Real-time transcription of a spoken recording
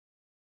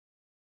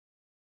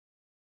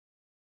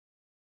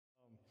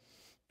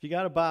If you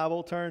got a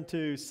Bible, turn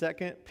to 2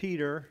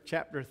 Peter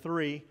chapter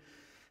 3.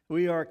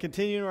 We are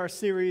continuing our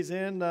series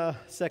in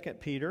 2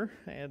 Peter,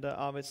 and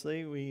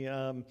obviously we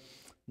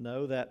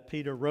know that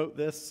Peter wrote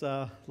this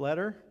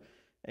letter,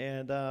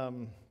 and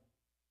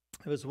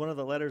it was one of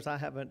the letters I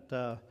haven't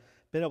been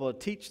able to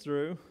teach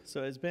through,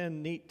 so it's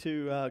been neat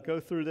to go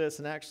through this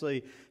and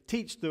actually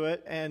teach through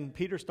it. And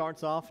Peter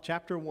starts off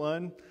chapter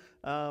 1,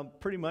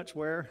 pretty much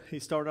where he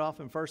started off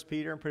in 1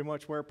 Peter, and pretty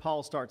much where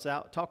Paul starts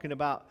out, talking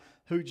about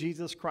who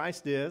Jesus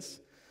Christ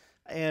is.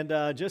 And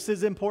just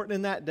as important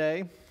in that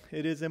day,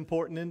 it is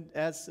important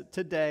as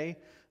today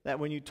that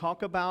when you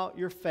talk about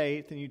your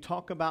faith and you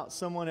talk about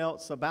someone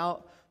else,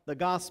 about the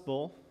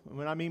gospel, and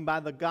what I mean by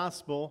the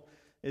gospel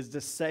is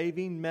the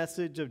saving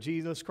message of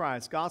Jesus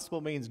Christ.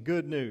 Gospel means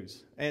good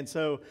news. And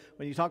so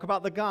when you talk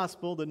about the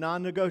gospel, the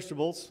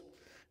non-negotiables,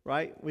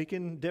 right, we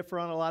can differ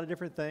on a lot of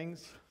different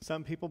things.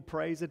 Some people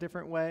praise a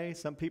different way.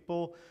 Some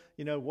people,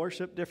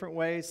 worship different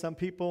ways. Some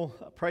people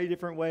pray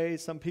different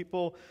ways. Some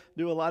people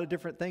do a lot of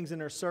different things in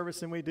their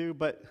service than we do.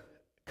 But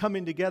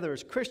coming together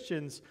as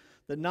Christians,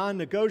 the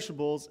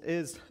non-negotiables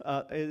is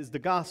the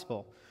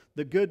gospel,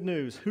 the good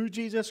news, who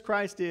Jesus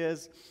Christ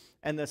is,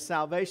 and the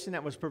salvation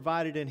that was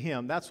provided in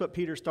him. That's what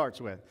Peter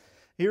starts with.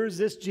 Here is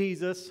this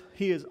Jesus.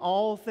 He is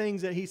all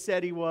things that he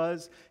said he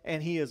was,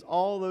 and he is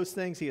all those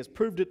things. He has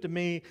proved it to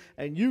me,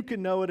 and you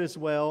can know it as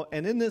well.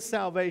 And in this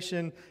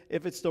salvation,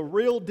 if it's the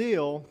real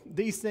deal,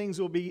 these things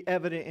will be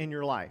evident in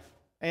your life.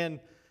 And,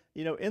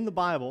 in the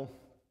Bible,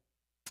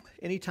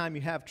 anytime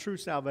you have true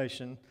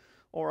salvation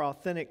or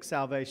authentic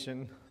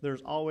salvation,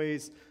 there's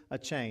always a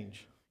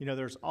change.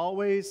 There's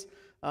always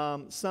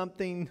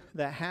something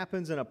that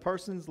happens in a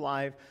person's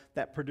life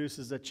that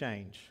produces a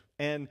change.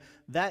 And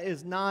that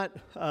is not,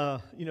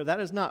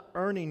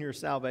 earning your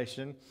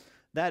salvation.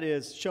 That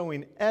is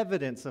showing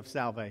evidence of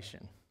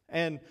salvation.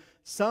 And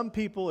some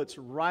people, it's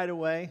right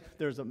away.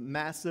 There's a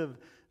massive,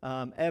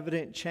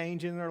 evident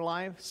change in their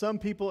life. Some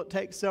people, it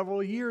takes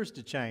several years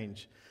to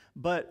change.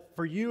 But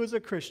for you as a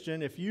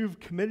Christian, if you've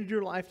committed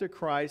your life to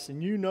Christ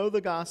and you know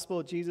the gospel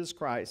of Jesus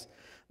Christ,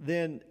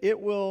 then it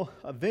will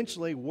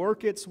eventually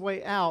work its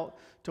way out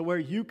to where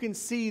you can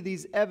see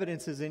these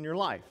evidences in your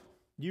life.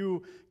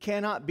 You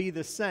cannot be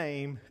the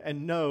same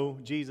and know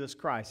Jesus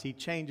Christ. He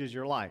changes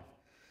your life.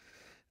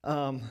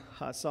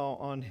 I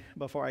saw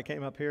before I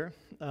came up here,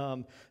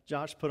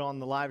 Josh put on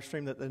the live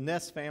stream that the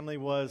Ness family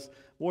was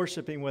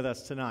worshiping with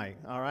us tonight,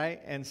 all right?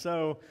 And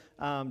so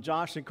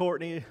Josh and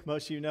Courtney,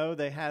 most of you know,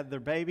 they had their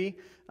baby,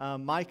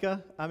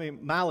 Malachi.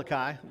 And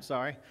Malachi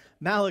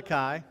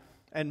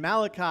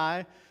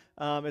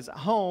is at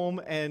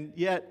home, and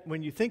yet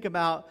when you think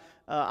about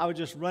I was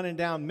just running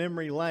down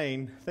memory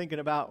lane thinking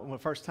about the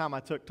first time I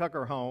took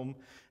Tucker home,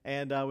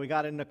 and we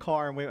got in the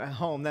car and we went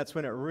home. That's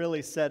when it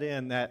really set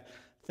in that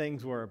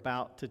things were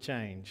about to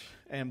change.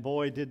 And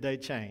boy, did they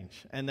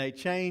change. And they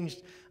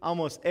changed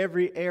almost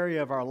every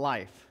area of our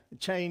life. It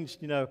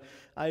changed,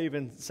 I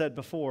even said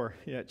before,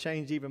 it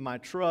changed even my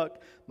truck,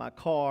 my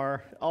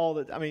car,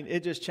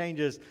 it just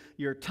changes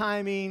your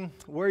timing,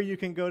 where you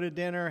can go to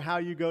dinner, how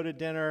you go to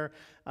dinner.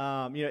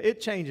 It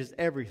changes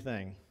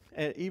everything.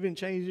 It even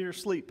changes your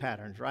sleep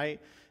patterns, right?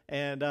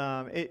 And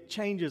it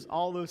changes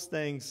all those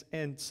things.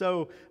 And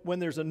so when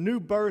there's a new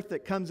birth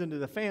that comes into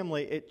the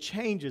family, it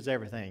changes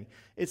everything.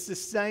 It's the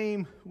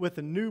same with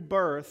the new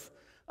birth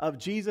of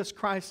Jesus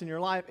Christ in your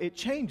life. It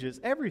changes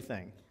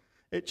everything.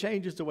 It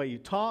changes the way you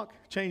talk,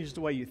 changes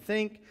the way you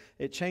think.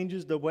 It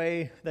changes the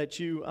way that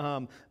you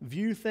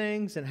view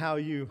things and how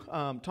you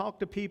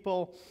talk to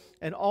people.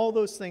 And all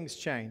those things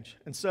change.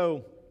 And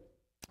so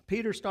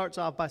Peter starts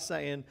off by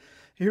saying,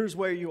 here's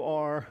where you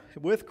are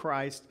with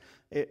Christ.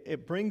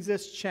 It brings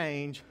this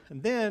change.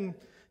 And then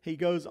he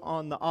goes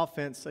on the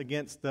offense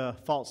against the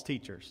false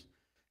teachers.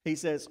 He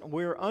says,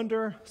 we're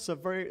under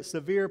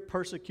severe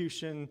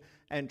persecution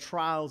and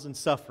trials and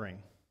suffering.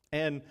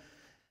 And,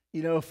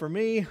 for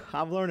me,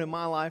 I've learned in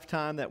my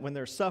lifetime that when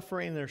there's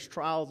suffering, there's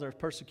trials, there's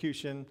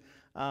persecution,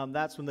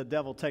 that's when the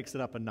devil takes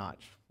it up a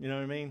notch. You know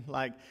what I mean?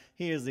 Like,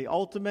 he is the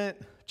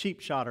ultimate cheap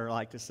shotter, I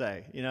like to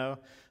say,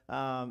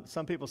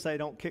 Some people say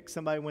don't kick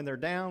somebody when they're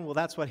down. Well,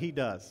 that's what he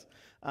does.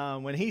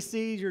 When he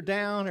sees you're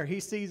down or he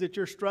sees that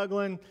you're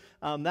struggling,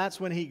 that's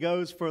when he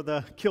goes for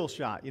the kill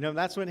shot.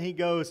 That's when he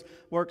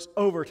works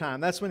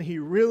overtime. That's when he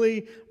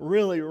really,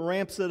 really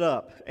ramps it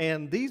up.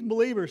 And these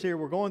believers here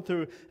were going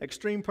through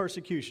extreme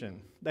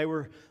persecution. They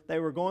were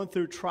going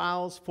through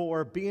trials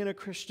for being a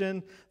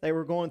Christian. They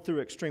were going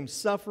through extreme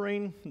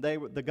suffering.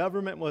 The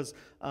government was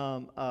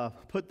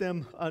put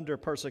them under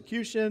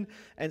persecution.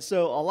 And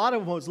so a lot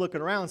of them was looking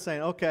around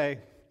saying, okay,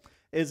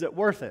 is it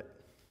worth it?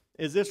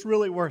 Is this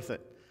really worth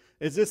it?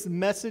 Is this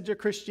message of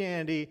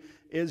Christianity,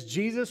 is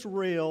Jesus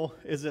real?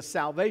 Is the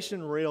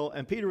salvation real?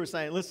 And Peter was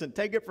saying, listen,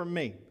 take it from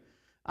me.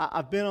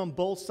 I've been on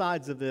both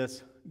sides of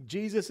this.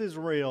 Jesus is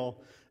real,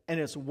 and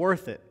it's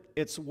worth it.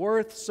 It's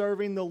worth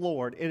serving the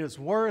Lord. It is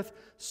worth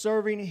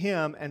serving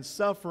him and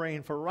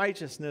suffering for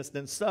righteousness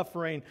than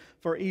suffering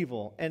for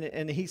evil.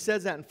 And he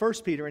says that in 1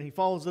 Peter, and he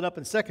follows it up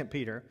in 2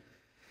 Peter.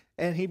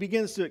 And he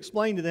begins to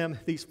explain to them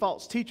these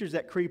false teachers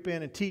that creep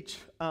in and teach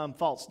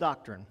false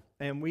doctrine.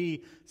 And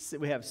we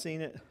have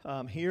seen it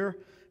here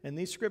in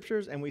these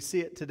scriptures, and we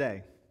see it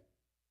today.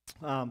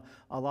 A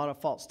lot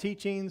of false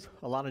teachings,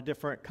 a lot of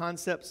different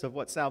concepts of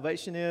what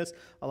salvation is,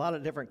 a lot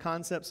of different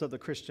concepts of the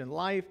Christian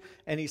life.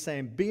 And he's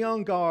saying, be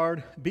on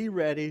guard, be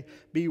ready,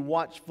 be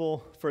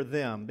watchful for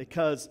them,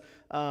 because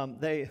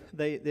they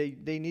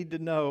need to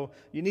know.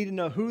 You need to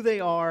know who they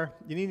are.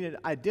 You need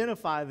to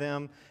identify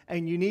them,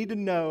 and you need to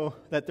know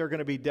that they're going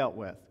to be dealt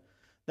with.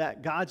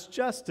 That God's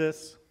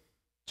justice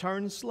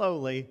turns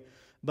slowly,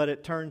 but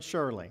it turns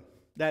surely.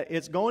 That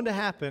it's going to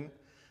happen.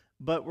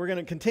 But we're going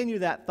to continue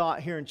that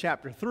thought here in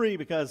chapter 3,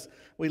 because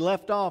we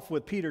left off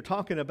with Peter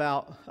talking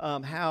about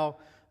how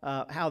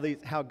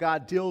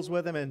God deals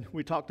with them, and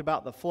we talked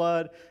about the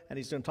flood, and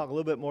he's going to talk a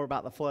little bit more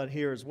about the flood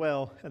here as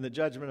well, and the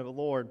judgment of the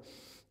Lord.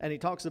 And he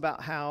talks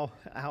about how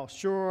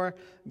sure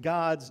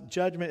God's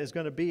judgment is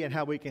going to be, and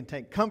how we can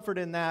take comfort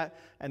in that,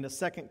 and the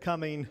second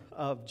coming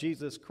of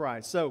Jesus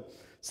Christ. So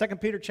 2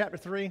 Peter chapter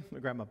 3, let me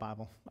grab my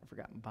Bible. I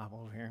forgot my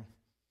Bible over here.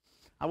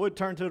 I would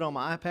turn to it on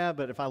my iPad,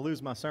 but if I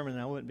lose my sermon,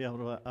 I wouldn't be able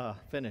to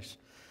finish.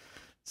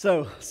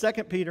 So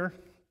 2 Peter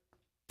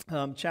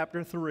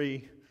chapter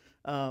 3,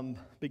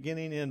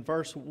 beginning in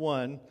verse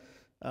 1,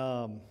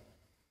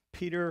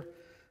 Peter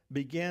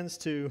begins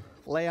to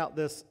lay out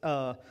this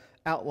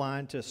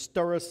outline to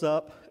stir us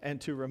up and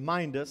to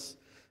remind us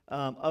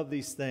of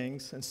these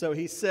things. And so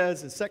he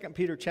says in 2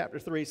 Peter chapter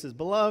 3, he says,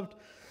 Beloved,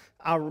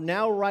 I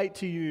now write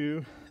to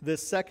you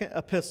this second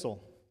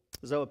epistle.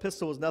 So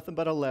epistle was nothing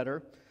but a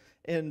letter,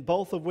 in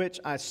both of which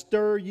I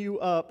stir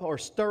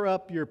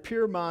up your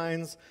pure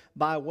minds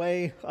by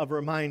way of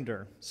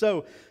reminder.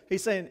 So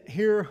he's saying,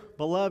 here,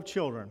 beloved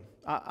children,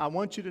 I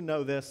want you to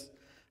know this.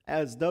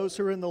 As those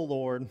who are in the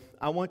Lord,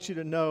 I want you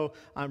to know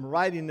I'm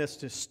writing this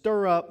to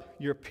stir up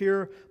your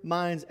pure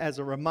minds as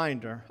a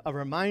reminder. A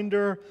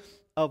reminder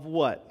of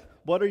what?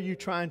 What are you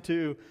trying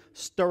to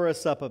stir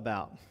us up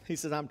about? He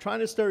says, I'm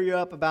trying to stir you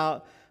up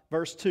about,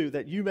 verse 2,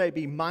 that you may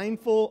be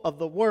mindful of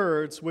the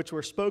words which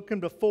were spoken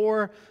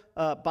before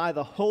by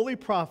the holy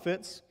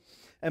prophets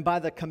and by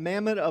the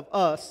commandment of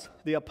us,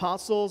 the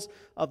apostles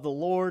of the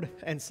Lord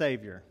and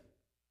Savior.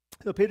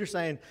 So Peter's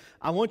saying,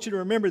 I want you to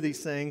remember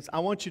these things. I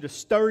want you to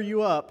stir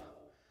you up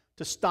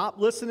to stop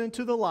listening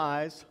to the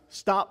lies,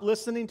 stop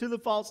listening to the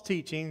false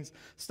teachings,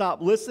 stop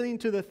listening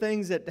to the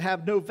things that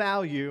have no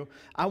value.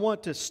 I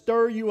want to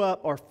stir you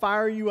up or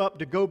fire you up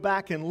to go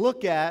back and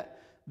look at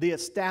the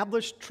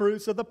established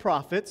truths of the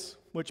prophets,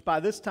 which by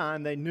this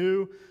time they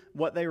knew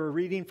what they were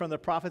reading from the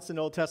prophets in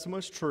the Old Testament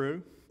was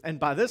true. And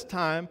by this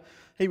time,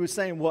 he was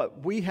saying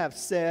what we have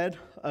said,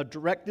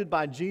 directed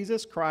by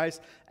Jesus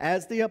Christ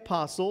as the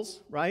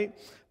apostles, right?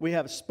 We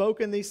have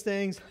spoken these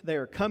things, they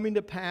are coming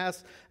to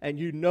pass, and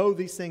you know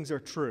these things are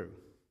true.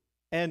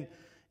 And,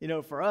 you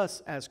know, for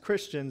us as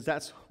Christians,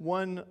 that's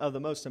one of the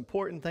most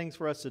important things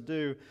for us to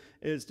do,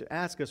 is to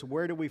ask us,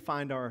 where do we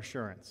find our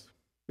assurance?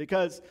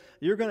 Because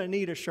you're going to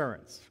need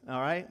assurance,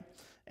 all right?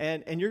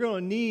 And you're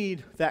going to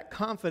need that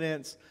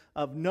confidence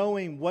of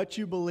knowing what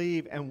you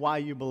believe and why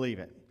you believe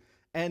it.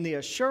 And the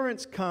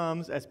assurance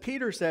comes, as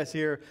Peter says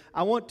here,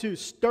 I want to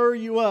stir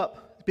you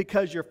up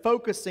because you're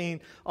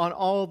focusing on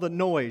all the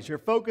noise. You're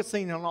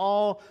focusing on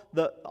all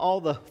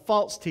the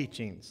false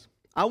teachings.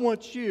 I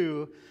want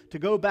you to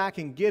go back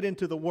and get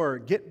into the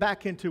Word. Get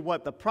back into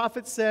what the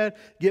prophet said.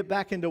 Get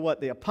back into what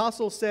the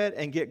apostles said,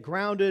 and get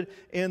grounded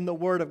in the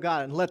Word of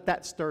God, and let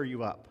that stir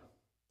you up.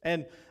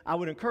 And I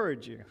would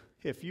encourage you,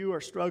 if you are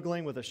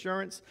struggling with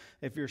assurance,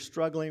 if you're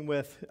struggling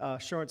with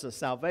assurance of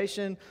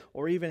salvation,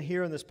 or even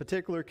here in this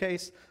particular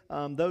case,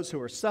 those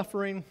who are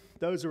suffering,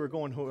 those who are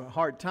going through a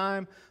hard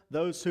time,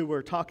 those who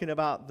were talking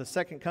about the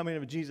second coming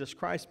of Jesus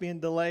Christ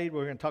being delayed,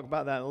 we're going to talk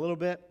about that in a little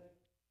bit.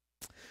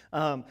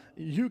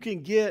 You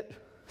can get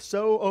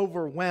so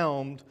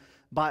overwhelmed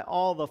by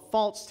all the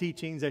false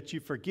teachings that you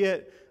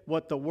forget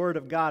what the Word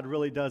of God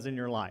really does in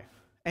your life.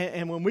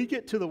 And when we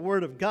get to the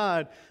Word of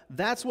God,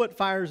 that's what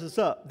fires us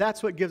up.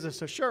 That's what gives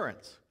us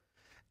assurance.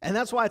 And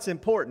that's why it's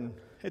important.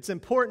 It's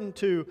important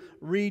to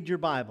read your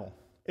Bible.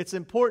 It's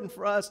important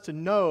for us to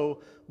know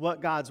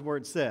what God's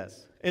Word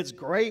says. It's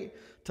great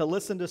to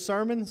listen to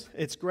sermons.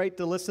 It's great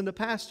to listen to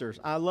pastors.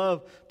 I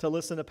love to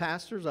listen to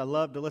pastors. I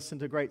love to listen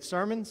to great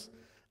sermons.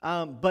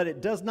 But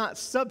it does not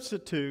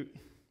substitute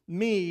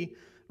me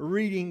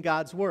reading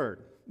God's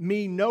Word,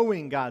 me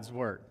knowing God's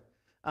Word.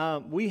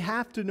 We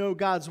have to know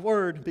God's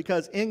Word,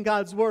 because in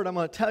God's Word, I'm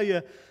going to tell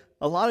you,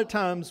 a lot of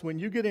times when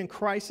you get in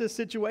crisis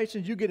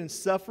situations, you get in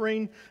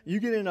suffering, you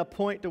get in a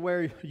point to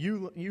where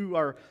you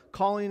are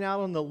calling out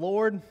on the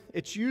Lord,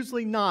 it's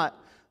usually not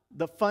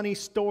the funny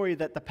story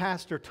that the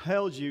pastor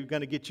tells you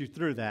going to get you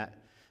through that.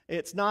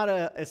 It's not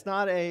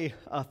a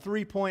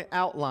 3-point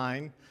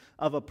outline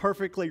of a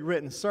perfectly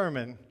written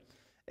sermon.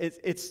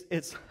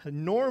 It's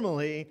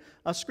normally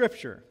a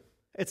scripture.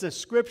 It's a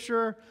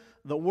scripture,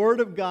 the Word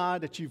of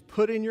God that you've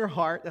put in your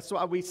heart. That's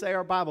why we say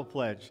our Bible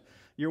pledge.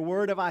 Your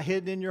word have I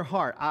hidden in your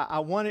heart. I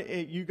want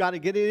it. You got to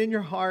get it in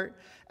your heart,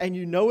 and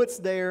you know it's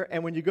there.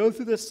 And when you go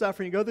through this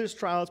suffering, you go through this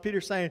trials,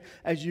 Peter's saying,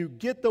 as you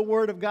get the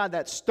word of God,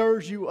 that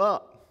stirs you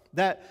up.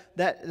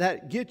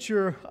 That gets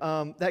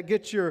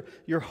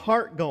your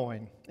heart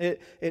going.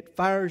 It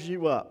fires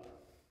you up.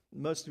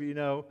 Most of you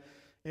know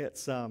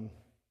it's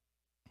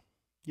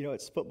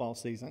it's football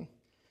season,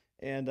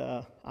 and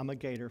I'm a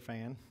Gator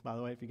fan. By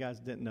the way, if you guys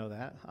didn't know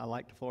that, I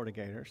like the Florida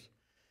Gators.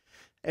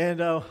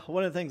 And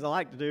one of the things I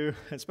like to do,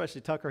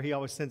 especially Tucker, he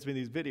always sends me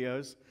these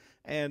videos,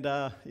 and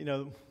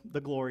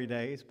the glory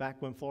days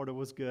back when Florida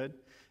was good,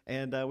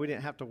 and we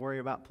didn't have to worry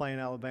about playing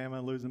Alabama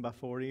and losing by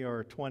 40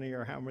 or 20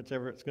 or how much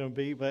ever it's going to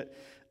be. But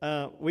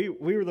we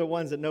were the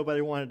ones that nobody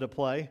wanted to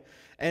play,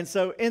 and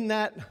so in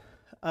that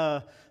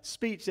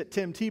speech that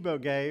Tim Tebow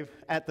gave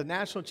at the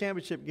national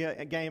championship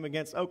game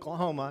against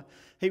Oklahoma,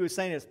 he was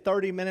saying it's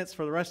 30 minutes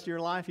for the rest of your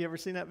life. You ever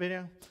seen that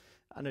video?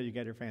 I know you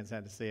Gator fans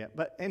had to see it.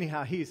 But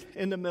anyhow, he's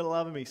in the middle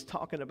of them. He's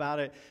talking about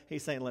it.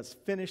 He's saying, let's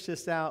finish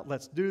this out.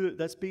 Let's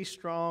be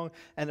strong.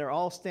 And they're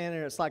all standing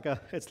there.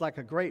 It's like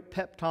a great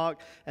pep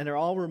talk. And they're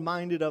all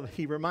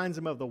he reminds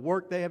them of the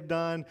work they have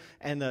done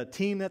and the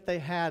team that they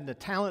had and the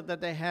talent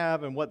that they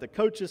have and what the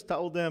coaches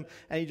told them.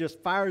 And he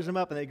just fires them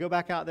up, and they go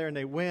back out there and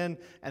they win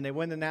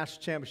the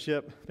national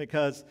championship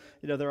because,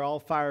 they're all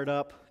fired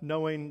up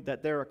knowing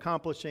that they're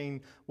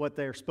accomplishing what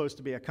they're supposed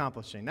to be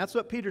accomplishing. That's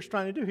what Peter's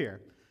trying to do here.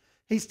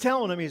 He's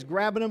telling them, he's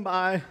grabbing them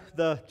by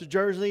the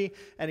jersey,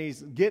 and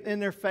he's getting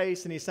in their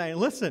face, and he's saying,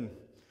 listen,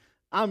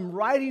 I'm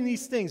writing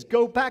these things.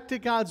 Go back to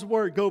God's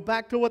word. Go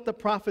back to what the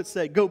prophets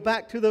say. Go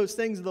back to those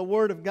things of the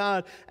word of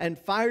God and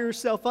fire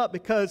yourself up,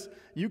 because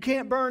you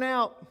can't burn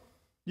out.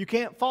 You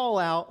can't fall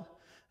out.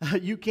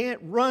 You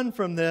can't run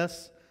from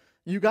this.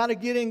 You got to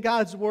get in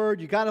God's word.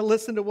 You got to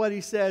listen to what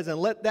he says and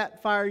let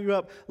that fire you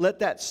up. Let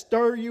that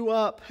stir you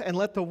up, and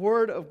let the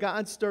word of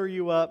God stir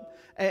you up,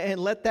 and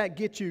let that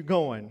get you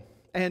going.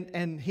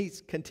 And he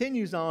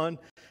continues on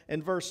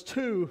in verse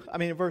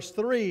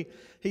 3,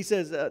 he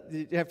says,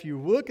 if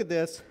you look at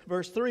this,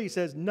 verse 3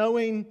 says,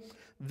 knowing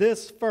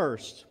this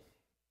first,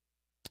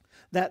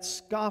 that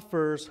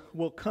scoffers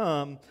will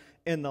come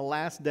in the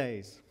last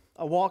days,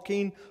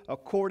 walking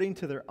according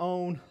to their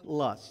own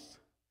lusts.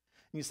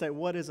 And you say,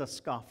 what is a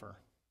scoffer?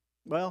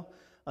 Well,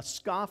 a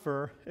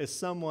scoffer is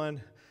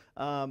someone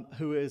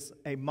who is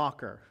a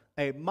mocker.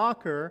 A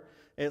mocker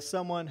is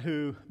someone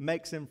who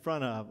makes in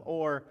fun of,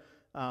 or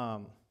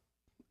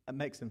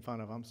makes in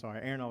fun of. I'm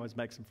sorry. Aaron always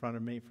makes in fun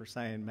of me for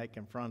saying make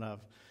in front of.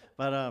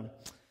 But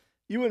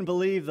you wouldn't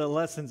believe the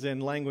lessons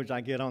in language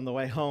I get on the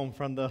way home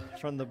from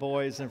the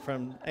boys and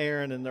from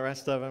Aaron and the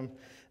rest of them.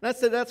 And I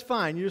said, that's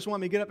fine. You just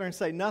want me to get up there and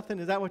say nothing?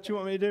 Is that what you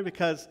want me to do?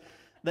 Because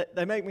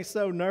they make me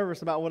so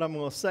nervous about what I'm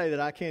going to say that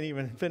I can't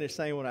even finish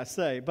saying what I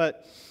say.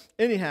 But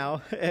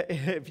anyhow,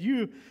 if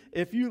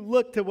you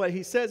look to what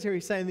he says here,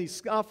 he's saying these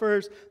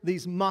scoffers,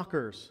 these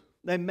mockers,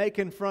 they make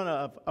in front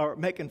of, or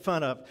making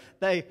fun of.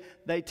 They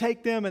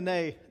take them and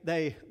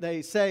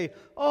they say,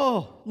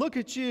 oh, look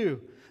at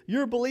you.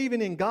 You're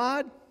believing in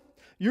God?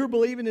 You're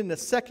believing in the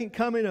second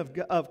coming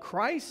of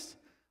Christ?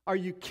 Are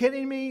you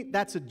kidding me?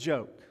 That's a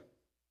joke.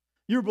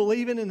 You're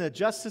believing in the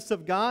justice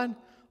of God?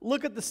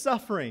 Look at the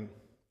suffering.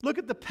 Look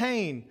at the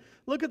pain.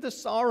 Look at the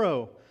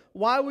sorrow.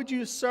 Why would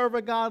you serve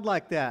a God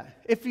like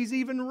that? If he's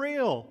even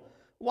real,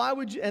 why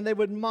would you? And they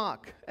would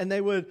mock, and they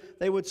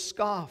would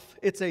scoff.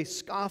 It's a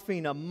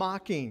scoffing, a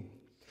mocking.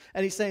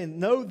 And he's saying,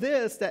 know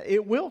this, that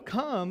it will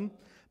come,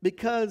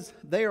 because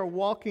they are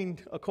walking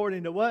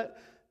according to what?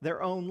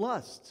 Their own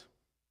lust.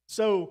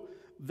 So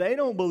they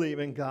don't believe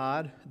in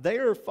God. They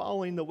are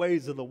following the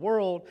ways of the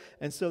world,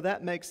 and so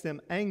that makes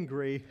them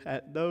angry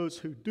at those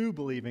who do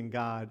believe in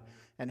God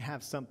and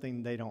have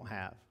something they don't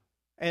have.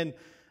 And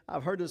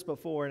I've heard this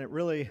before, and it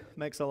really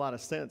makes a lot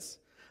of sense.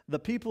 The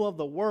people of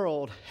the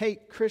world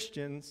hate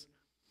Christians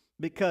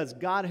because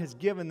God has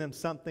given them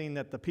something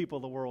that the people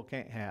of the world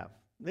can't have.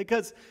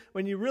 Because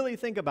when you really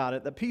think about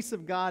it, the peace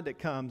of God that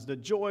comes, the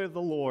joy of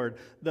the Lord,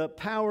 the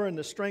power and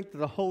the strength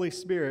of the Holy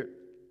Spirit,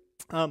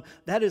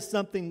 that is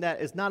something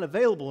that is not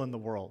available in the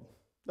world.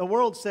 The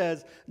world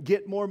says,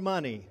 get more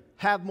money,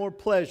 have more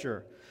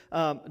pleasure,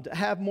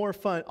 have more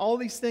fun, all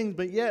these things,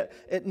 but yet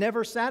it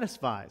never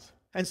satisfies.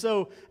 And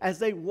so as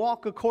they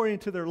walk according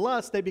to their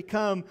lust, they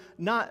become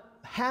not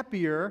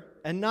happier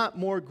and not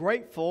more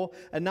grateful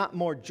and not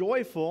more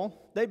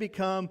joyful. They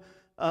become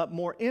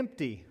more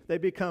empty. They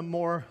become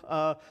more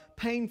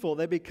painful.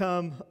 They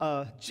become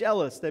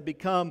jealous.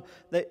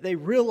 They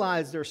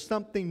realize there's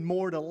something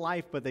more to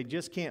life, but they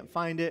just can't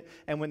find it.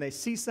 And when they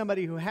see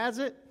somebody who has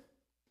it,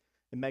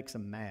 it makes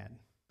them mad.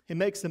 It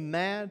makes them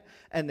mad,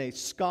 and they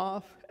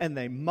scoff and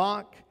they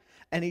mock.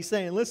 And he's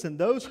saying, listen,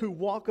 those who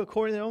walk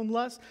according to their own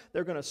lust,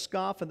 they're going to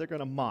scoff and they're going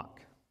to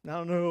mock. Now, I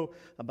don't know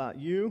about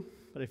you,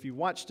 but if you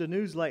watched the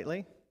news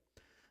lately,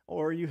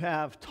 or you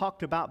have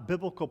talked about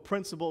biblical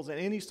principles in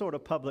any sort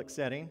of public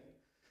setting,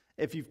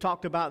 if you've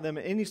talked about them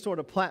in any sort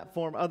of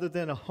platform other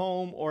than a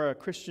home or a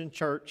Christian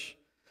church,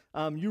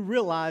 you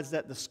realize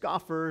that the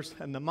scoffers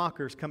and the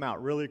mockers come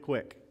out really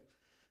quick.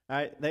 All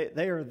right,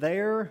 they are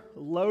there,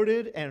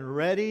 loaded and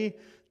ready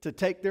to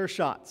take their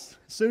shots.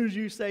 As soon as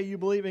you say you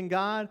believe in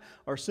God,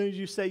 or as soon as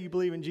you say you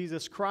believe in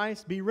Jesus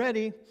Christ, be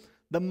ready.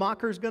 The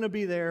mocker's going to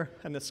be there,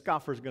 and the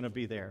scoffer's going to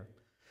be there.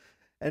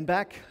 And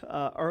back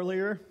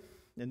earlier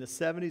in the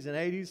 70s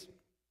and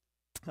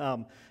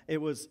 80s, it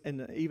was,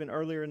 and even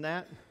earlier than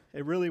that,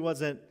 it really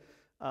wasn't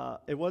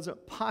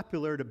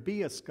popular to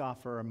be a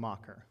scoffer or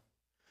mocker.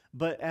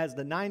 But as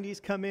the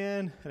 90s come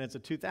in and as the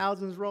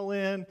 2000s roll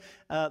in,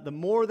 the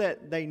more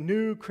that they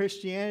knew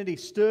Christianity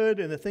stood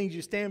and the things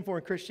you stand for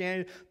in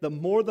Christianity, the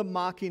more the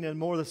mocking and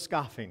more the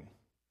scoffing.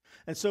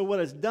 And so what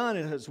it's done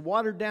is it's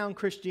watered down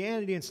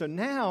Christianity. And so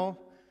now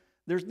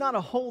there's not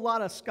a whole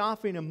lot of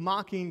scoffing and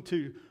mocking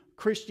to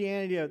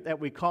Christianity that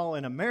we call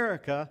in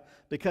America,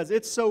 because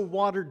it's so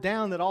watered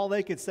down that all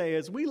they could say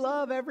is, we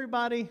love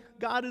everybody.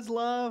 God is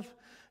love.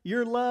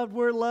 You're loved.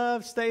 We're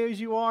loved. Stay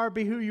as you are.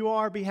 Be who you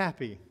are. Be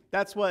happy.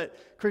 That's what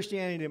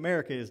Christianity in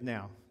America is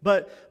now.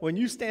 But when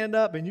you stand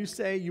up and you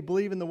say you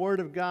believe in the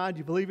Word of God,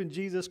 you believe in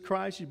Jesus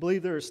Christ, you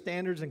believe there are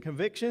standards and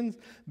convictions,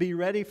 be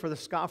ready for the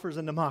scoffers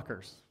and the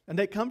mockers. And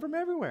they come from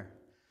everywhere.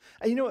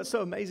 And you know what's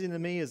so amazing to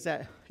me is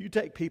that you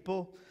take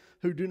people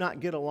who do not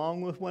get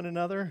along with one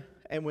another,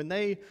 and when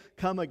they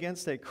come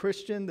against a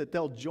Christian, that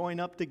they'll join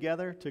up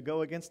together to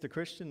go against the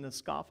Christian to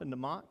scoff and to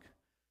mock.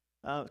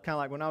 Kind of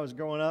like when I was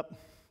growing up,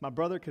 my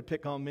brother could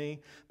pick on me,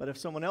 but if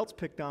someone else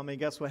picked on me,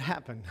 guess what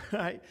happened,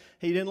 right?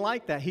 He didn't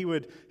like that. He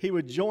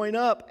would join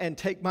up and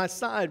take my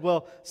side.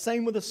 Well,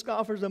 same with the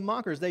scoffers and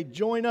mockers. They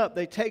join up,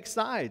 they take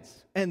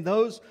sides. And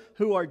those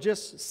who are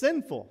just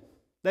sinful,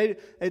 they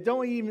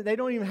don't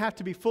even have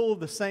to be full of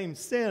the same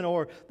sin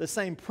or the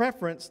same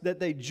preference,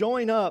 that they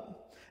join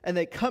up and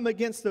they come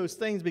against those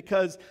things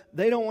because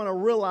they don't want to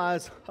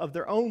realize of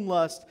their own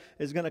lust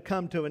is going to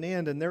come to an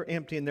end, and they're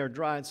empty and they're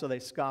dry, and so they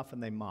scoff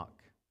and they mock.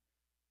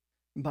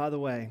 And by the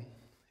way,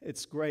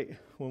 it's great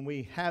when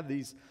we have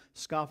these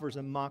scoffers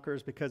and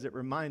mockers, because it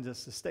reminds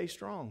us to stay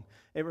strong.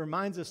 It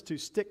reminds us to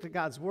stick to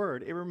God's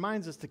word. It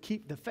reminds us to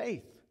keep the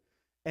faith.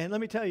 And let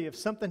me tell you, if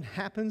something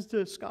happens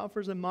to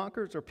scoffers and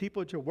mockers, or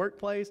people at your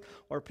workplace,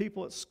 or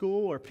people at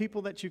school, or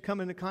people that you come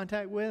into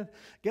contact with,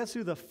 guess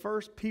who the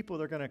first people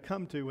they're going to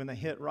come to when they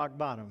hit rock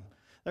bottom?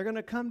 They're going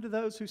to come to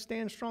those who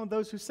stand strong,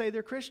 those who say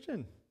they're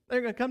Christian. They're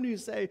going to come to you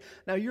and say,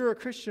 now you're a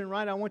Christian,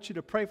 right? I want you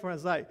to pray for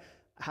us. Like,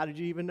 how did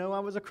you even know I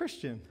was a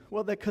Christian?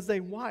 Well, because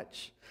they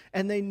watch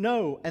and they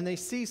know and they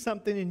see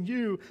something in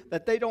you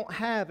that they don't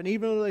have. And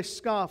even though they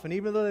scoff and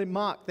even though they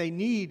mock, they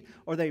need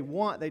or they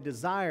want, they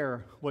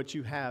desire what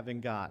you have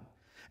in God.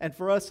 And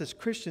for us as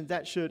Christians,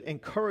 that should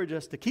encourage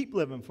us to keep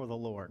living for the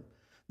Lord.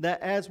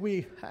 That as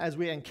we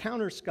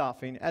encounter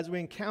scoffing, as we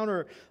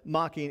encounter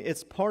mocking,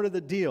 it's part of the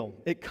deal.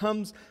 It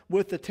comes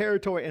with the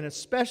territory, and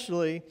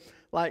especially,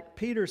 like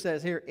Peter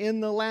says here,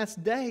 in the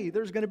last day,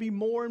 there's going to be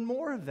more and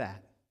more of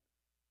that.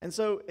 And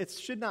so it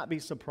should not be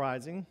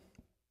surprising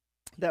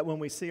that when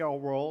we see our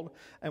world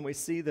and we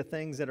see the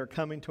things that are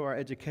coming to our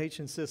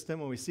education system,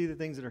 when we see the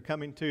things that are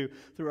coming through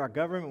our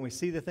government, we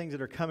see the things that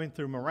are coming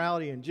through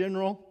morality in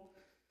general.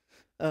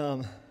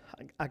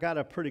 I got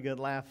a pretty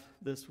good laugh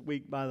this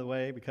week, by the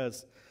way,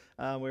 because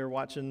we were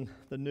watching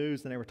the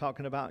news and they were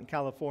talking about in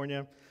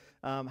California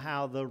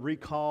how the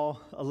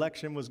recall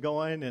election was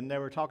going, and they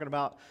were talking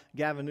about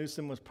Gavin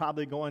Newsom was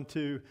probably going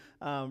to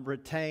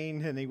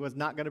retain, and he was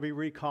not going to be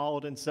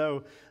recalled. And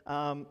so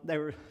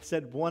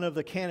said one of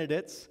the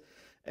candidates,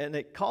 and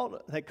they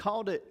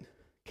called it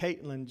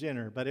Caitlyn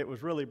Jenner, but it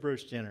was really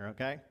Bruce Jenner,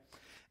 okay?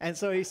 And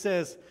so he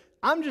says,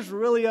 I'm just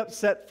really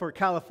upset for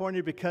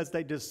California because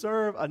they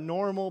deserve a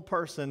normal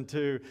person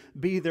to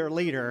be their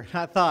leader.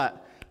 I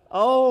thought,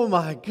 oh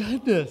my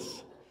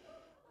goodness,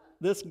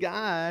 this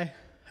guy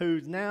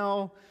who's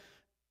now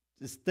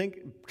just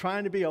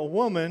trying to be a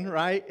woman,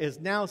 right, is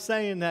now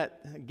saying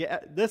that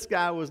this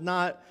guy was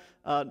not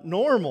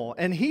normal,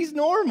 and he's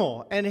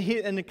normal,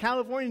 and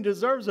California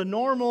deserves a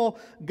normal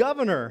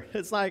governor.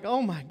 It's like,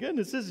 oh my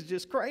goodness, this is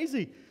just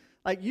crazy.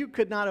 Like, you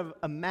could not have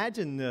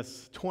imagined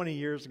this 20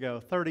 years ago,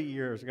 30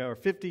 years ago, or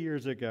 50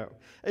 years ago.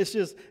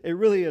 It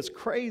really is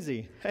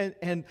crazy.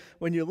 And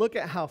when you look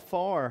at how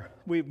far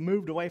we've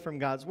moved away from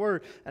God's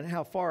word, and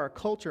how far our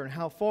culture and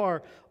how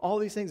far all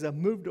these things have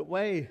moved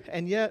away,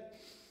 and yet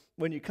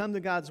when you come to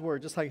God's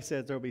word, just like he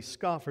said, there will be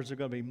scoffers, there are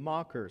going to be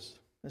mockers,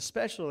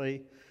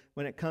 especially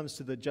when it comes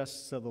to the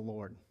justice of the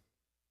Lord,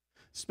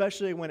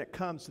 especially when it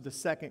comes to the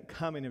second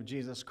coming of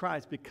Jesus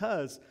Christ,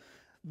 because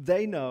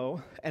they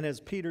know, and as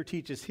Peter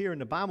teaches here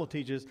and the Bible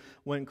teaches,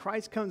 when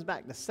Christ comes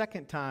back the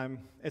second time,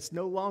 it's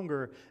no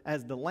longer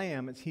as the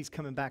lamb, he's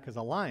coming back as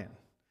a lion.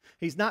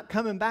 He's not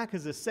coming back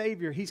as a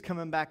savior, he's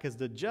coming back as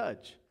the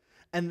judge.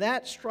 And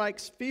that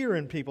strikes fear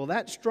in people.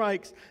 That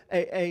strikes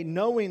a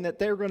knowing that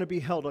they're going to be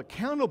held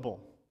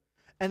accountable.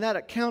 And that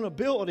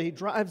accountability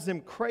drives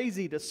them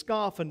crazy to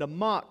scoff and to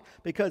mock,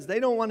 because they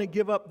don't want to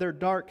give up their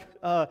dark,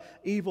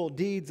 evil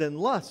deeds and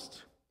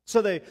lust.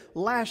 So they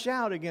lash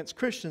out against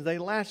Christians. They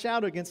lash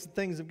out against the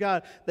things of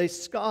God. They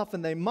scoff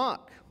and they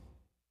mock.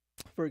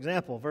 For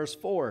example, verse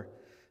 4,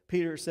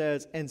 Peter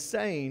says, and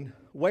saying,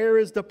 where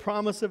is the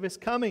promise of his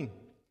coming?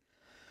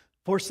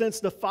 For since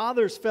the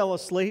fathers fell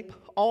asleep,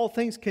 all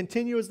things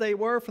continue as they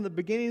were from the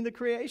beginning of the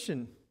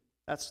creation.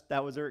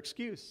 That was their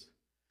excuse.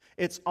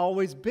 It's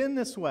always been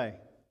this way.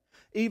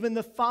 Even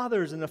the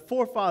fathers and the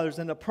forefathers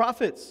and the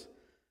prophets,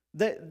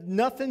 that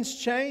nothing's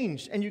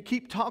changed. And you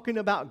keep talking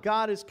about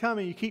God is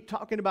coming. You keep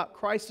talking about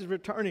Christ is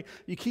returning.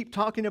 You keep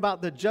talking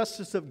about the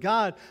justice of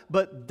God.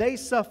 But they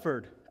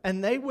suffered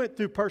and they went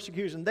through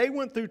persecution. They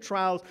went through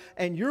trials,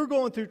 and you're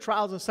going through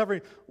trials and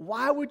suffering.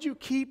 Why would you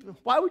keep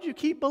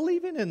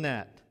believing in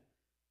that?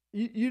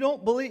 You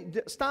don't believe.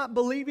 Stop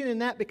believing in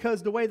that,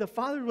 because the way the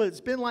Father was,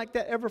 it's been like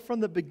that ever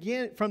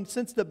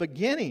since the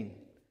beginning.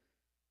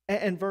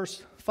 And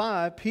verse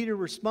 5, Peter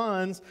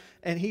responds,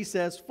 and he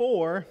says,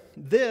 "For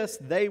this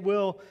they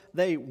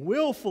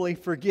willfully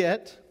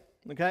forget."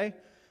 Okay,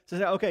 so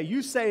okay,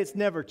 you say it's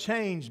never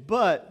changed,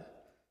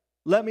 but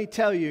let me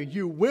tell you,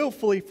 you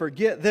willfully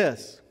forget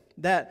this: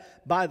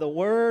 that by the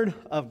word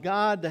of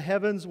God the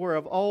heavens were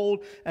of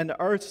old, and the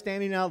earth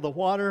standing out of the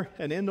water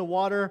and in the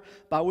water,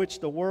 by which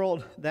the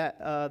world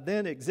that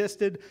then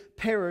existed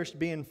perished,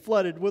 being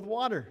flooded with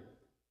water.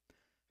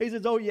 He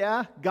says, oh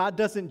yeah, God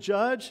doesn't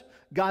judge.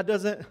 God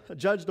doesn't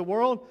judge the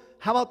world.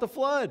 How about the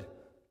flood?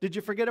 Did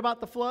you forget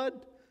about the flood?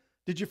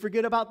 Did you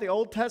forget about the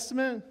Old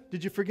Testament?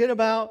 Did you forget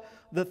about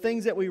the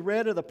things that we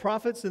read of the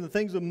prophets and the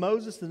things of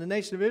Moses and the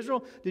nation of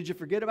Israel? Did you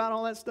forget about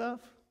all that stuff?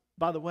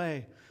 By the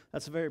way,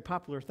 that's a very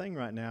popular thing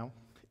right now,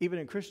 even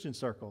in Christian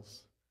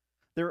circles.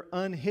 They're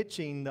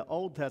unhitching the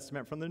Old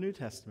Testament from the New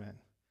Testament,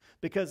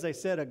 because they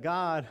said a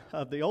God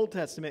of the Old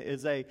Testament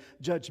is a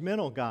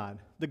judgmental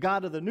God. The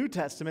God of the New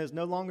Testament is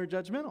no longer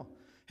judgmental.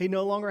 He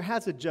no longer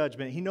has a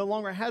judgment. He no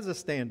longer has a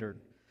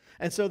standard.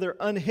 And so they're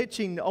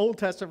unhitching the Old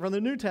Testament from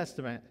the New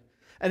Testament.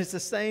 And it's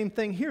the same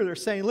thing here. They're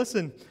saying,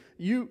 listen,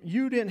 you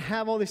didn't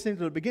have all these things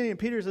at the beginning. And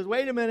Peter says,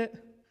 wait a minute.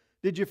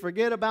 Did you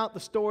forget about the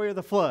story of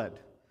the flood?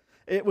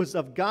 It was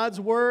of God's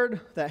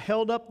word that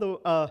held up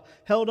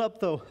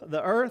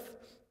the earth.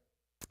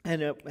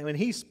 And when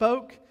he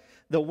spoke,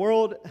 the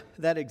world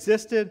that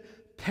existed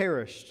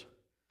perished.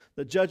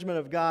 The judgment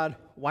of God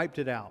wiped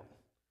it out.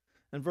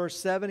 In verse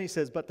 7, he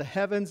says, but the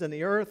heavens and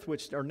the earth,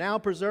 which are now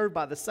preserved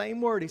by the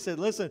same word. He said,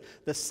 listen,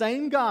 the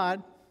same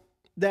God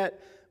that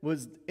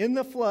was in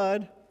the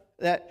flood,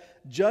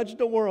 that judged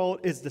the world,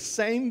 is the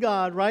same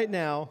God right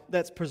now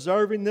that's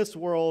preserving this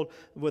world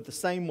with the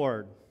same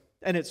word.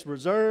 And it's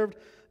reserved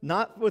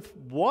not with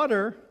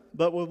water,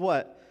 but with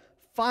what?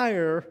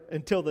 Fire,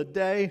 until the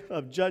day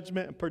of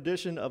judgment and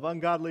perdition of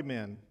ungodly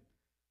men.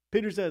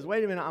 Peter says,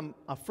 wait a minute, I'm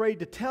afraid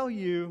to tell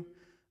you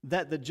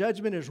that the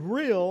judgment is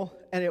real,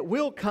 and it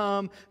will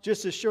come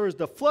just as sure as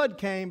the flood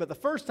came. But the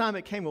first time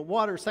it came with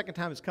water, the second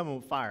time it's coming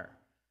with fire.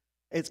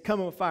 It's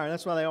coming with fire. And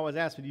that's why they always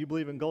ask me, do you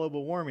believe in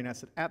global warming? I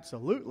said,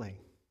 absolutely.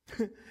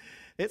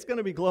 It's going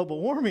to be global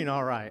warming,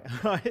 all right.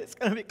 It's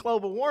going to be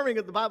global warming,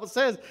 as the Bible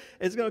says.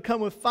 It's going to come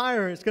with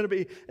fire. It's going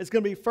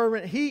to be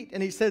fervent heat.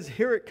 And he says,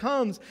 here it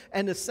comes.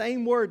 And the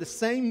same word, the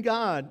same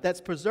God that's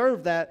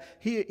preserved that,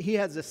 he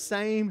has the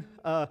same,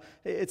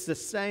 it's the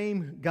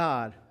same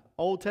God.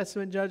 Old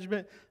Testament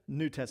judgment,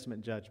 New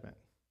Testament judgment.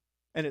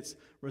 And it's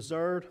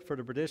reserved for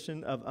the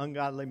perdition of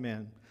ungodly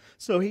men.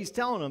 So he's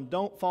telling them,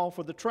 don't fall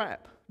for the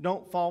trap.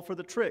 Don't fall for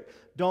the trick.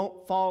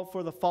 Don't fall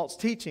for the false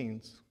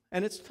teachings.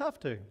 And it's tough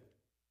to.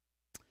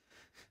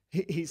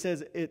 He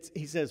says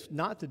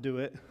not to do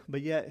it,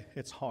 but yet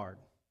it's hard.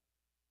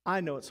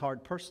 I know it's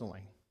hard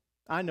personally.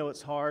 I know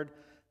it's hard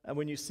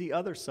when you see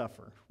others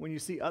suffer, when you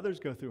see others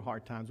go through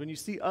hard times, when you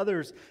see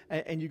others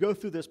and you go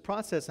through this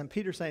process. And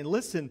Peter's saying,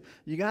 listen,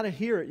 you got to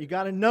hear it. You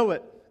got to know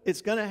it.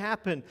 It's going to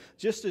happen.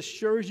 Just as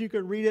sure as you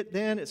could read it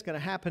then, it's going to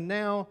happen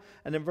now.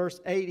 And in verse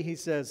 8, he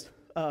says,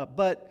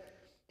 but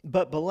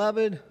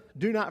beloved,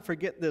 do not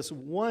forget this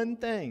one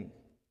thing,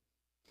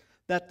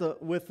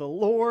 that with the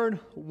Lord,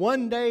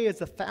 one day is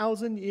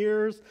 1,000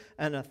 years,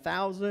 and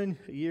 1,000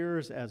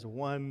 years as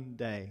one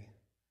day.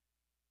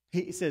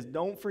 He says,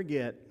 don't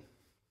forget,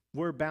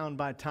 we're bound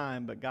by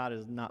time, but God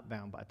is not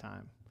bound by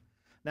time.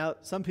 Now,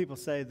 some people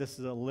say this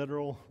is a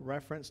literal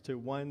reference to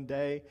one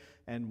day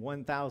and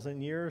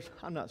 1,000 years.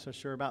 I'm not so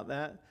sure about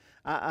that.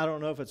 I don't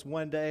know if it's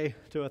one day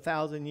to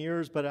 1,000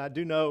 years, but I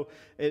do know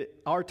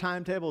our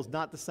timetable is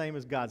not the same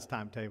as God's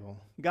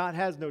timetable. God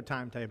has no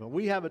timetable.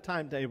 We have a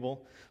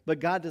timetable,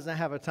 but God doesn't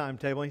have a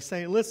timetable. He's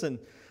saying, listen,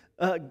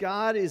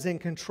 God is in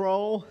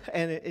control,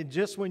 and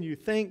just when you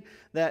think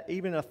that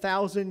even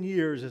 1,000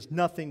 years is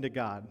nothing to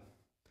God,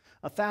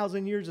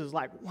 1,000 years is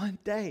like one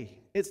day.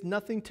 It's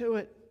nothing to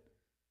it.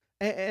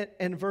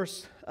 And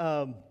verse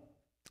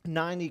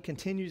 9, he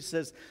continues,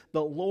 says,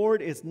 the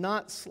Lord is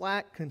not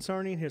slack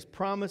concerning his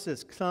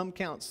promises, some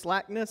count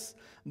slackness,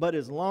 but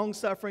is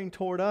long-suffering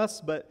toward us,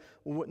 but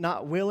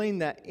not willing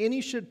that any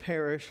should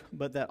perish,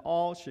 but that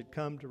all should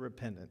come to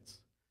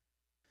repentance.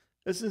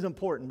 This is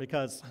important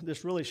because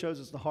this really shows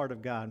us the heart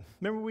of God.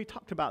 Remember, we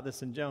talked about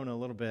this in Jonah a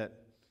little bit.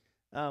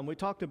 We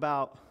talked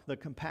about the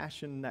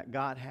compassion that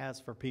God has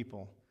for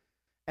people.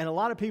 And a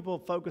lot of people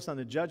focus on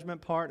the judgment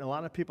part, and a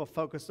lot of people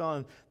focus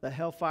on the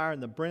hellfire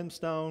and the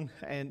brimstone,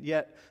 and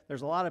yet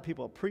there's a lot of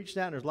people that preach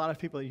that, and there's a lot of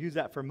people that use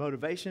that for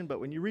motivation. But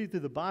when you read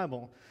through the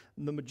Bible,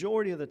 the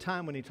majority of the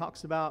time when he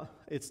talks about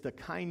it's the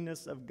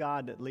kindness of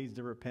God that leads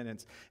to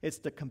repentance, it's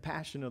the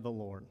compassion of the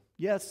Lord.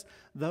 Yes,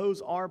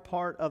 those are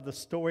part of the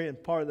story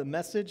and part of the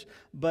message,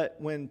 but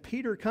when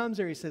Peter comes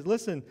there, he says,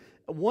 listen,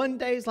 one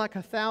day is like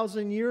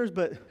 1,000 years,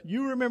 but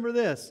you remember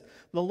this,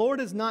 the Lord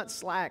is not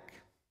slack.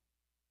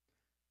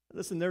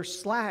 Listen, there's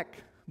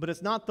slack, but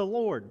it's not the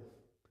Lord.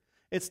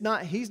 He's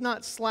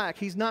not slack.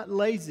 He's not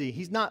lazy.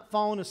 He's not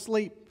falling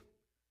asleep.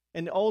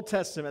 In the Old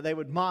Testament, they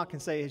would mock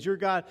and say, is your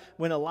God,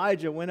 when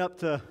Elijah went up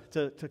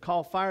to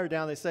call fire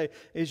down, they say,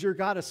 is your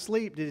God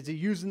asleep? Is he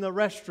using the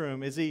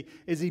restroom? Is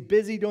he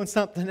busy doing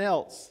something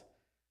else?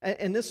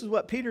 And this is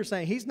what Peter's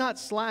saying. He's not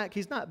slack.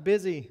 He's not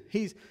busy.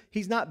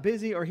 He's not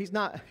busy, or he's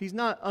not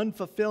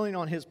unfulfilling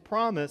on his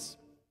promise,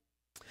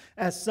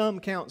 as some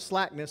count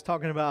slackness,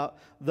 talking about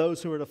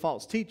those who are the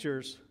false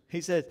teachers. He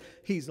says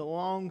he's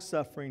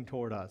long-suffering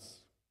toward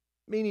us,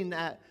 meaning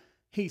that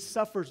he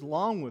suffers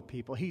long with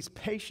people. He's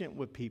patient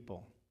with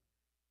people.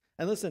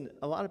 And listen,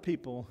 a lot of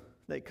people,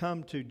 they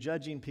come to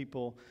judging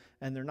people,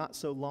 and they're not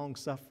so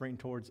long-suffering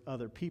towards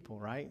other people,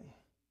 right?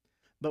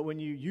 But when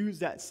you use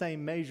that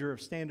same measure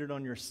of standard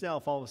on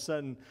yourself, all of a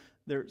sudden,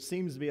 there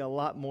seems to be a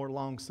lot more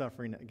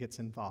long-suffering that gets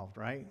involved,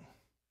 right?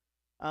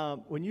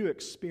 When you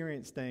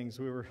experience things,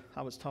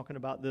 I was talking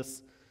about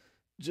this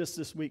just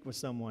this week with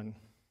someone.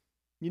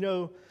 You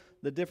know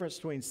the difference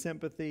between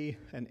sympathy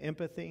and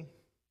empathy?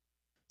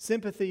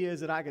 Sympathy is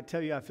that I could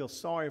tell you I feel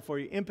sorry for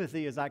you.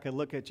 Empathy is I could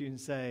look at you and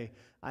say,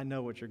 I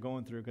know what you're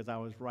going through because I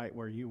was right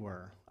where you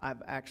were.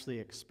 I've actually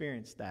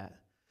experienced that.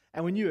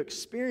 And when you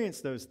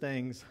experience those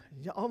things,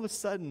 all of a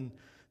sudden,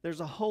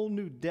 there's a whole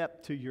new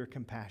depth to your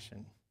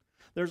compassion.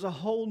 There's a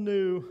whole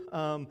new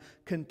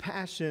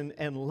compassion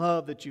and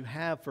love that you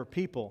have for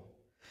people.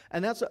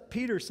 And that's what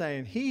Peter's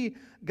saying.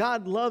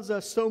 God loves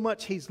us so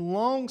much, he's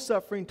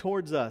long-suffering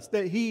towards us,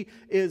 that he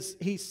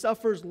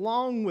suffers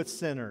long with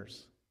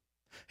sinners.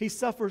 He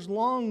suffers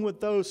long with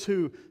those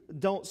who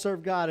don't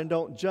serve God and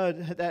don't judge,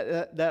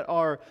 that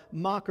are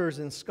mockers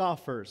and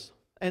scoffers.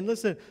 And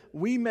listen,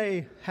 we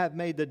may have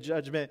made the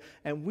judgment,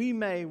 and we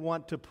may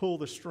want to pull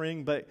the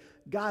string, but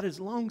God is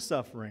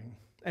long-suffering.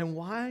 And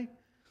why?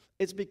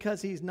 It's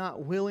because he's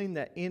not willing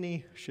that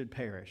any should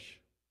perish.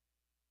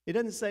 It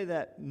doesn't say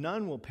that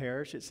none will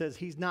perish. It says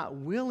he's not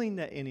willing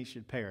that any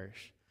should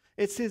perish.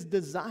 It's his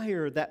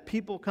desire that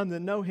people come to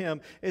know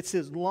him. It's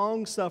his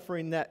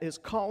long-suffering that is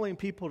calling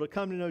people to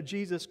come to know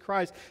Jesus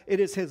Christ.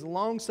 It is his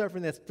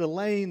long-suffering that's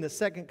delaying the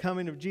second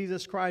coming of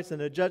Jesus Christ and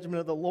the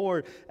judgment of the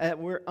Lord. And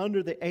we're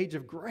under the age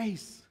of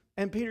grace.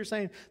 And Peter's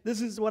saying,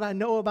 this is what I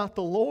know about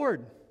the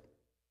Lord.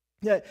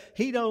 That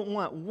he don't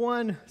want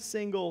one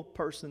single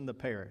person to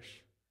perish.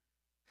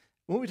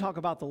 When we talk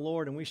about the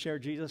Lord and we share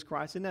Jesus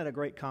Christ, isn't that a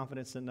great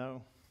confidence to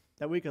know?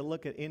 That we can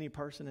look at any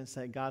person and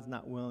say, God's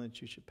not willing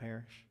that you should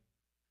perish.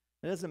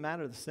 It doesn't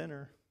matter the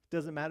sinner. It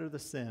doesn't matter the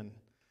sin.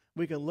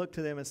 We can look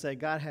to them and say,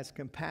 God has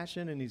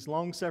compassion and he's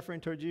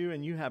long-suffering towards you,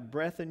 and you have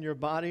breath in your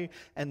body,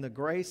 and the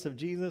grace of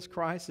Jesus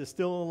Christ is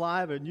still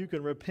alive, and you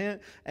can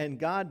repent, and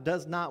God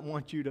does not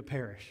want you to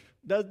perish.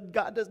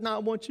 God does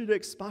not want you to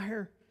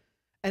expire.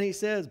 And he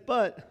says,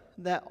 but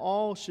that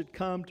all should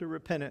come to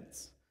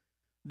repentance.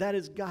 That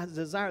is God's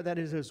desire. That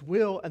is his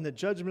will, and the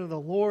judgment of the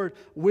Lord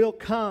will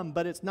come,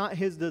 but it's not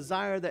his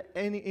desire that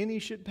any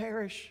should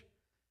perish.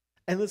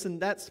 And listen,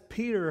 that's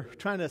Peter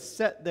trying to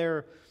set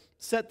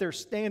their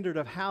standard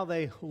of how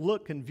they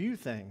look and view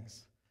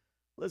things.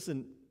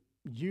 Listen,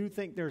 you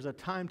think there's a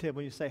timetable,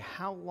 and you say,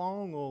 how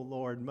long, O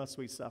Lord, must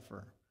we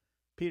suffer?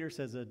 Peter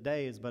says a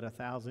day is but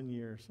 1,000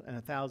 years, and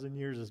 1,000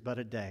 years is but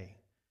a day.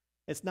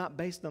 It's not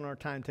based on our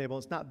timetable.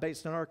 It's not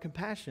based on our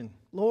compassion.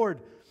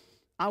 Lord,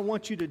 I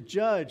want you to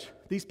judge.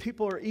 These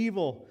people are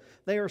evil.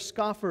 They are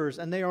scoffers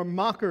and they are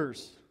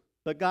mockers.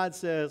 But God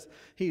says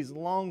he's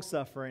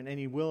long-suffering, and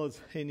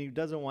he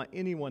doesn't want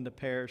anyone to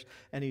perish,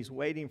 and he's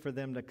waiting for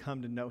them to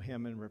come to know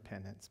him in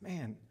repentance.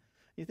 Man,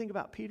 you think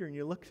about Peter and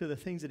you look to the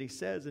things that he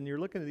says, and you're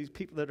looking at these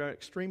people that are in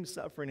extreme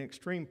suffering,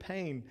 extreme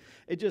pain.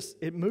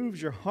 It moves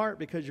your heart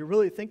because you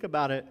really think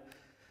about it.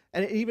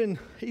 And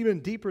even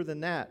deeper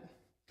than that,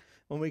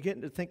 when we get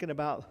into thinking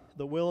about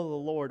the will of the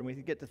Lord, and we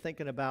get to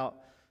thinking about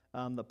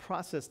the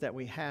process that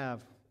we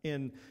have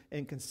in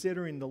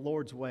considering the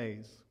Lord's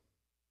ways,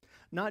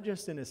 not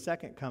just in his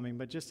second coming,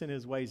 but just in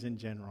his ways in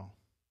general.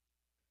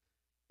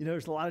 You know,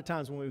 there's a lot of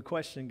times when we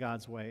question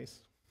God's ways.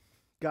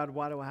 God,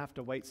 why do I have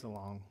to wait so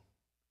long?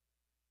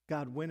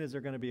 God, when is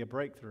there going to be a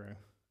breakthrough?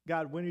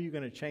 God, when are you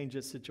going to change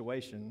this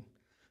situation?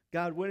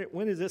 God,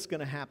 when is this going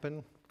to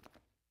happen?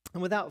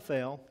 And without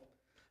fail,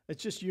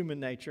 it's just human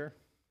nature.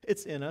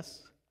 It's in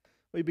us.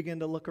 We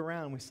begin to look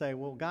around and we say,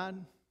 well,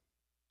 God,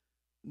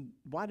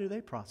 why do they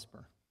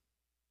prosper?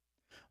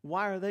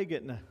 Why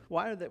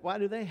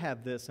do they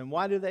have this, and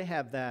why do they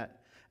have that?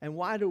 And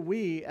why do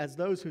we, as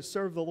those who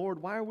serve the Lord,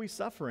 why are we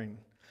suffering?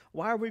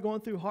 Why are we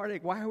going through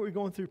heartache? Why are we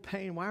going through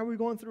pain? Why are we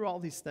going through all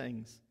these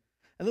things?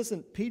 And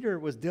listen, Peter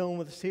was dealing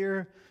with this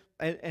here,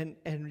 and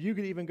you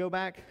could even go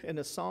back in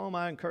the Psalm.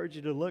 I encourage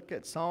you to look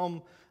at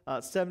Psalm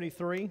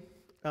 73.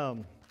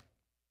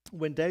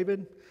 When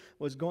David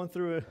was going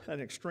through an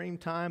extreme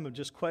time of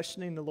just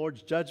questioning the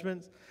Lord's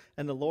judgments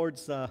and the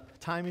Lord's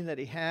timing that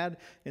he had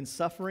in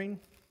suffering.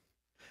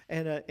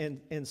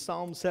 And in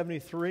Psalm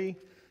 73,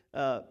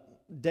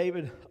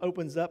 David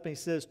opens up and he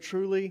says,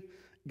 "Truly,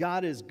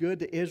 God is good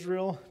to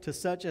Israel, to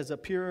such as are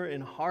pure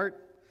in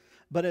heart.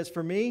 But as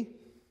for me,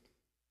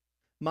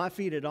 my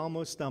feet had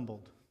almost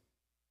stumbled.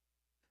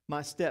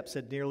 My steps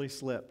had nearly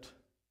slipped."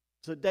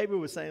 So David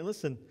was saying,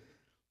 listen,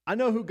 I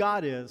know who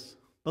God is,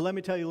 but let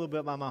me tell you a little bit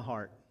about my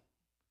heart.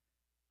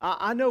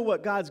 I know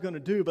what God's going to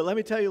do, but let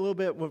me tell you a little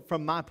bit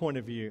from my point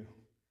of view.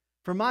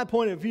 From my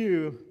point of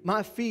view,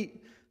 my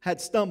feet had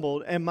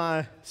stumbled and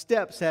my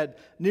steps had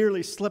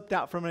nearly slipped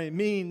out from me,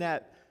 meaning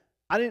that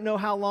I didn't know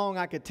how long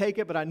I could take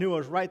it, but I knew I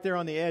was right there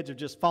on the edge of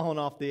just falling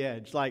off the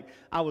edge. Like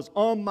I was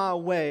on my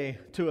way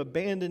to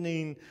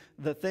abandoning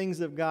the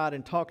things of God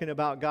and talking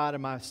about God,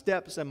 and my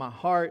steps and my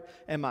heart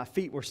and my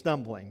feet were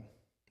stumbling.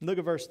 Look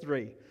at verse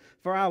 3.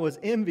 "For I was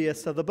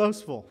envious of the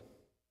boastful."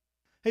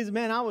 He said,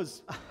 man,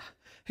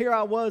 here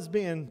I was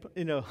being,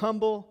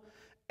 humble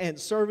and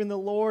serving the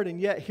Lord,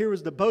 and yet here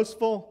was the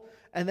boastful.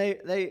 And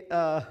they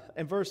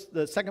in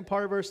the second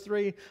part of verse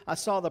 3, "I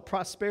saw the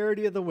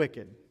prosperity of the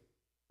wicked."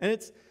 And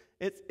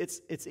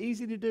it's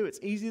easy to do. It's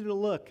easy to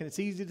look, and it's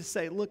easy to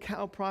say, look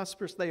how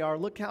prosperous they are.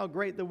 Look how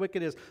great the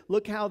wicked is.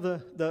 Look how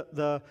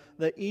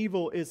the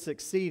evil is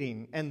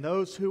succeeding, and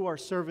those who are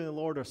serving the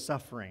Lord are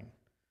suffering.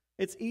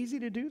 It's easy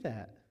to do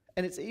that,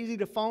 and it's easy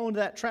to fall into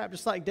that trap,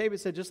 just like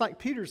David said, just like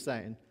Peter's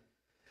saying.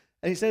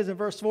 And he says in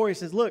verse 4, he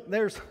says, look,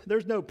 there's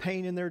no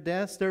pain in their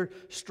deaths. Their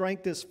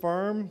strength is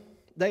firm.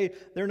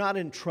 They're not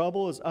in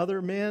trouble as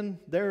other men.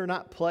 They're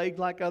not plagued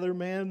like other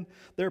men.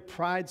 Their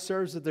pride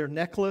serves as their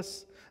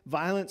necklace.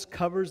 Violence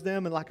covers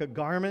them and like a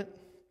garment.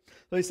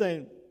 So he's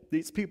saying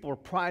these people are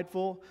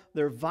prideful.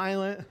 They're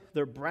violent.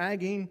 They're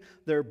bragging.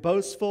 They're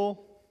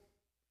boastful.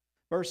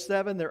 Verse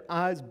 7, "Their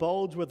eyes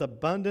bulge with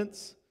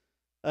abundance.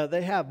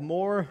 They have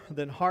more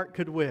than heart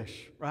could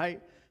wish,"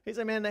 right? He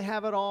said, man, they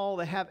have it all.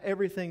 They have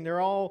everything.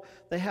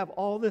 They have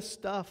all this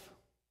stuff.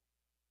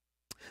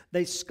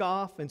 "They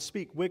scoff and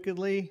speak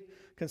wickedly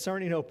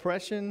concerning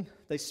oppression.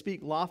 They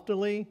speak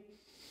loftily."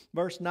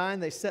 Verse 9,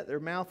 "They set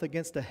their mouth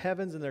against the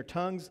heavens, and their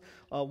tongues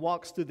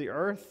walks through the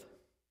earth."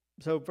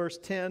 So verse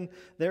 10,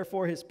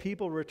 "Therefore his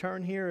people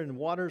return here, and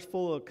waters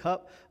full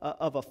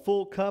of a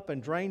full cup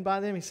and drained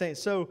by them." He's saying,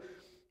 so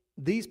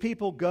these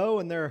people go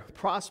and they're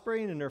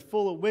prospering and they're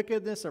full of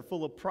wickedness, they're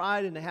full of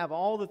pride, and they have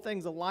all the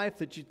things of life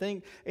that you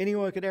think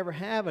anyone could ever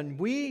have. And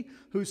we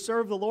who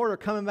serve the Lord are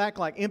coming back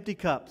like empty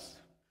cups.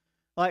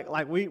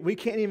 Like we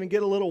can't even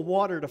get a little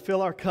water to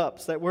fill our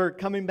cups, that we're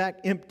coming back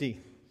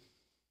empty.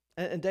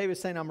 And David's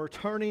saying, I'm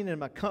returning and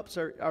my cups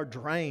are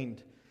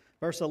drained.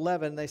 Verse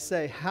 11, they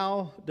say,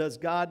 "How does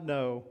God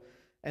know?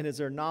 And is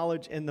there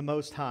knowledge in the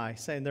Most High?"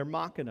 Saying they're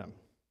mocking him.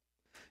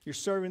 You're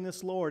serving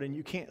this Lord and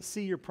you can't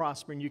see you're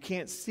prospering. You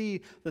can't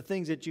see the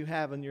things that you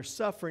have, and you're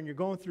suffering. You're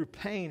going through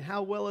pain.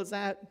 How well is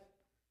that?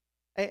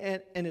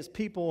 And his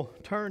people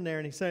turn there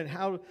and he's saying,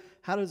 how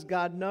does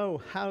God know?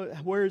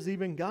 Where is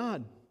even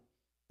God?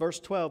 Verse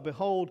 12,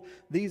 "Behold,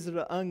 these are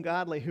the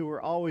ungodly who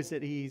are always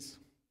at ease.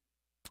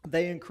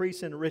 They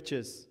increase in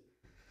riches.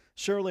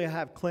 Surely I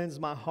have cleansed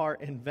my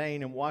heart in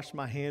vain and washed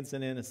my hands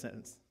in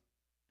innocence."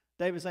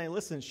 David's saying,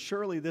 listen,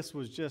 surely this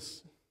was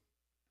just,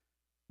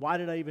 why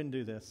did I even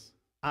do this?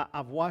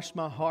 I've washed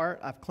my heart,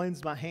 I've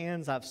cleansed my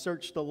hands, I've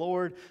searched the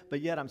Lord, but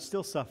yet I'm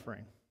still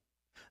suffering.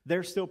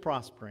 They're still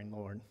prospering,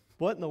 Lord.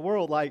 What in the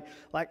world? Like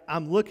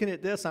I'm looking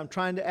at this, I'm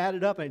trying to add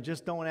it up, and it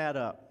just don't add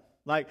up.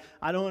 Like,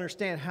 I don't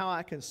understand how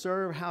I can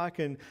serve, how I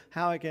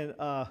can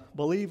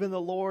believe in the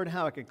Lord,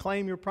 how I can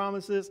claim your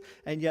promises,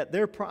 and yet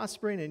they're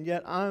prospering, and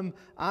yet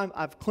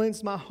I've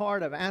cleansed my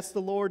heart, I've asked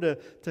the Lord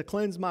to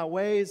cleanse my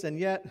ways, and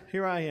yet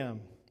here I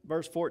am.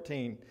 Verse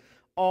 14,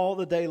 "All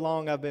the day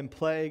long I've been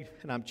plagued,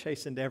 and I'm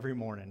chastened every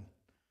morning."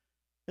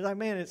 It's like,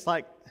 man, it's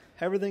like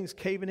everything's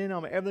caving in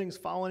on me, everything's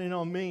falling in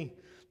on me.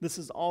 This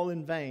is all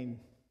in vain.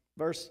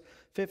 Verse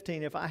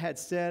 15, "If I had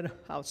said,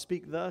 I'll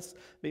speak thus,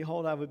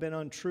 behold, I would have been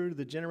untrue to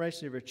the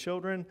generation of your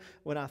children.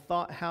 When I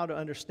thought how to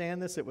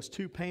understand this, it was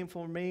too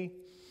painful for me."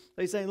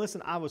 He's saying,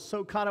 listen, I was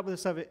so caught up with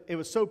this stuff, it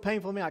was so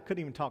painful to me, I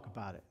couldn't even talk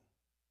about it.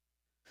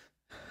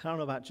 I don't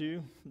know about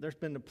you. There's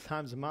been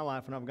times in my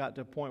life when I've got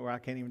to a point where I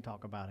can't even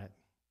talk about it.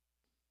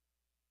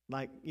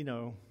 Like,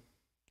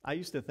 I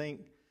used to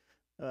think,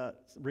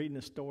 reading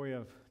the story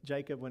of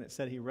Jacob when it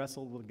said he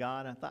wrestled with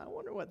God, I thought, I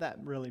wonder what that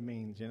really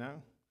means,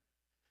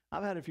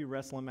 I've had a few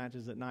wrestling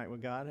matches at night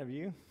with God. Have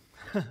you?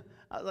 I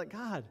was like,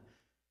 God,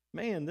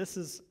 man,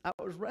 I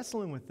was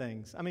wrestling with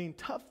things. I mean,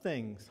 tough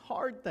things,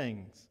 hard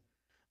things.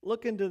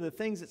 Look into the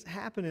things that's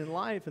happened in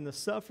life and the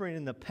suffering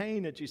and the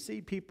pain that you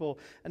see people,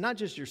 and not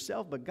just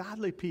yourself, but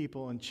godly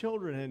people and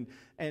children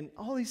and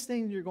all these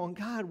things. You're going,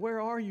 God, where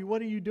are you?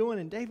 What are you doing?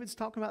 And David's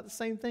talking about the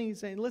same thing.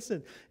 He's saying,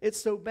 listen, it's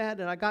so bad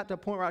that I got to a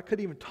point where I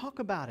couldn't even talk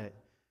about it.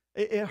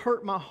 It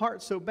hurt my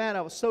heart so bad.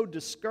 I was so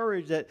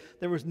discouraged that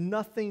there was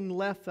nothing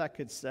left I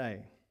could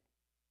say.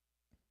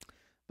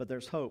 But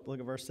there's hope. Look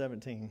at verse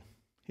 17.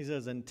 He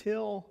says,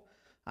 until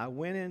I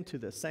went into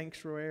the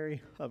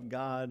sanctuary of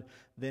God,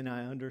 then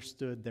I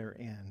understood their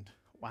end.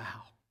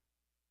 Wow.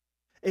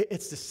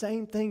 It's the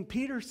same thing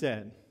Peter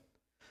said.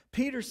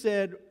 Peter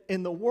said,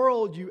 in the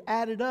world you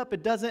add it up,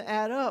 it doesn't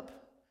add up.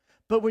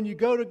 But when you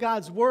go to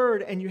God's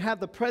Word and you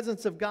have the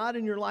presence of God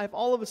in your life,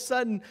 all of a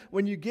sudden,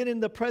 when you get in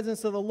the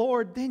presence of the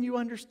Lord, then you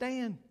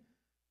understand.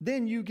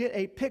 Then you get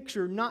a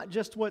picture, not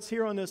just what's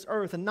here on this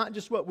earth and not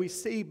just what we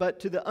see,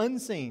 but to the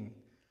unseen.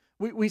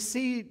 We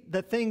see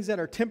the things that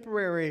are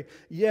temporary,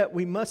 yet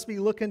we must be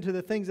looking to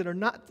the things that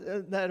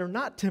are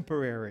not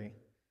temporary.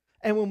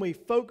 And when we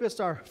focus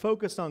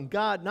on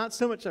God, not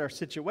so much that our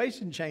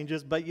situation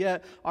changes, but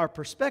yet our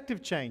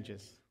perspective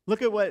changes.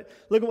 Look at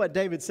what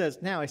David says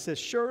now. He says,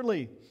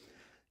 surely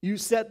you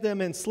set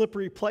them in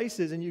slippery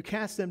places and you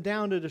cast them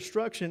down to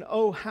destruction.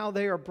 Oh, how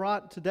they are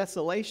brought to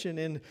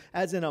desolation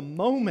as in a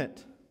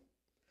moment.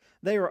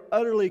 They are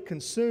utterly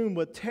consumed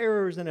with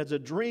terrors, and as a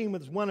dream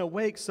as one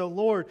awakes. So,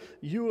 Lord,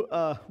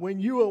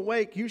 when you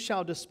awake, you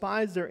shall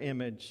despise their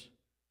image.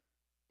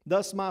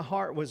 Thus my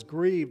heart was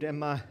grieved,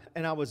 and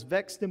I was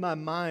vexed in my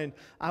mind.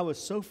 I was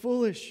so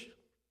foolish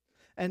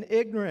and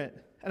ignorant,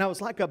 and I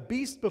was like a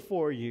beast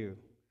before you.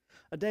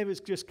 David's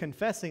just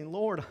confessing,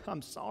 Lord,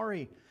 I'm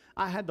sorry.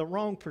 I had the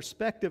wrong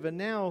perspective, and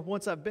now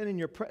once I've been in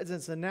your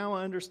presence, and now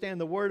I understand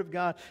the Word of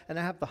God, and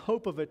I have the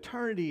hope of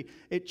eternity,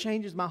 it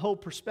changes my whole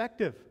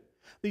perspective.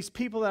 These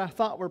people that I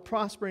thought were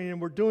prospering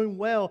and were doing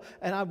well,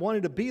 and I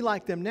wanted to be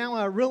like them, now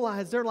I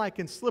realize they're like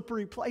in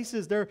slippery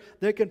places.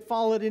 They can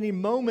fall at any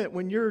moment.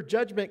 When your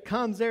judgment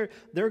comes, they're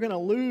going to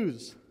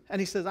lose.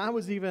 And he says,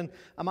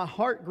 my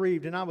heart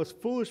grieved, and I was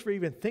foolish for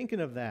even thinking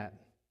of that.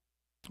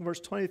 Verse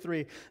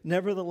 23,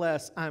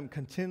 nevertheless, I'm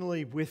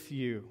continually with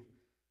you,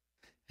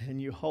 and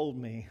you hold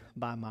me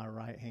by my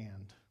right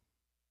hand.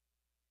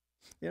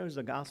 You know, there's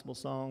a gospel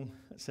song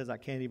that says, I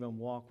can't even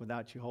walk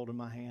without you holding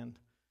my hand.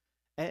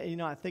 And, you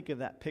know, I think of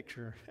that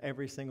picture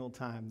every single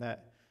time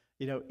that,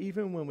 you know,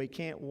 even when we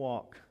can't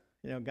walk,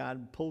 you know,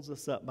 God pulls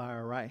us up by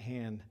our right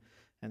hand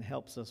and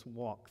helps us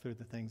walk through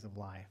the things of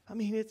life. I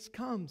mean, it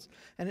comes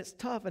and it's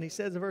tough. And he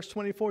says in verse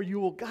 24, you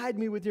will guide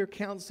me with your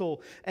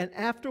counsel, and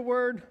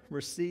afterward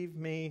receive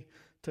me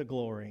to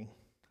glory.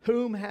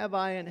 Whom have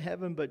I in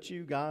heaven but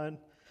you, God?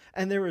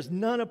 And there is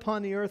none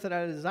upon the earth that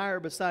I desire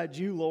besides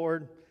you,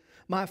 Lord.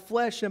 My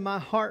flesh and my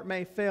heart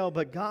may fail,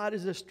 but God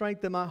is the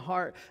strength of my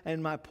heart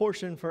and my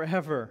portion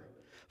forever.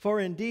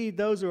 For indeed,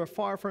 those who are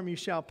far from you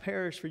shall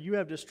perish, for you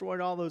have destroyed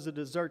all those that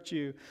desert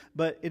you.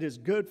 But it is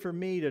good for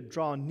me to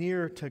draw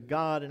near to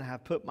God, and I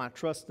have put my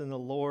trust in the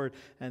Lord,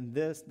 and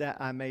this,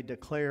 that I may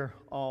declare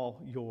all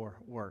your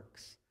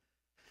works.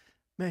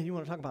 Man, you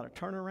want to talk about a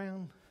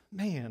turnaround?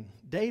 Man,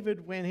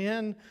 David went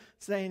in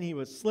saying he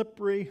was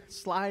slippery,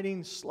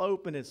 sliding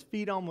slope, and his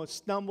feet almost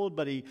stumbled,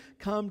 but he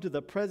come to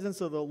the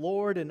presence of the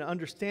Lord and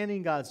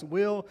understanding God's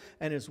will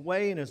and his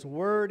way and his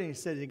word. And he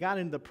said he got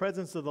into the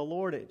presence of the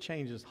Lord, it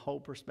changed his whole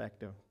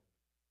perspective.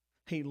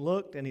 He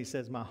looked and he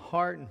says, my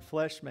heart and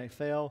flesh may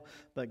fail,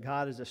 but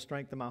God is the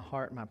strength of my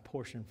heart and my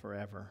portion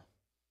forever.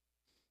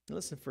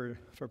 Listen,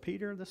 for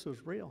Peter, this was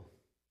real.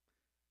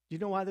 Do you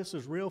know why this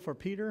was real for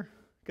Peter?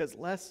 Because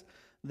less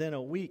than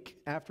a week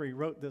after he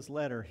wrote this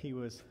letter, he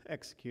was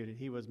executed.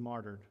 He was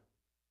martyred.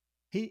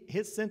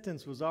 His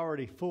sentence was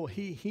already full.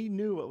 He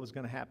knew what was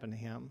going to happen to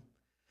him.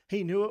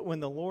 He knew it when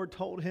the Lord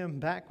told him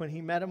back when he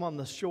met him on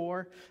the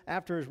shore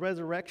after his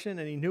resurrection,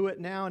 and he knew it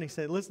now, and he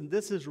said, listen,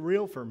 this is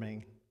real for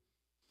me.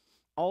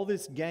 All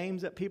these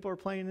games that people are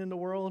playing in the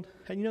world,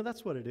 and you know,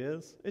 that's what it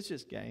is. It's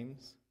just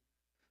games.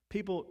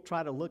 People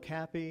try to look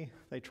happy.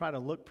 They try to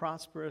look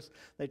prosperous.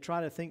 They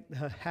try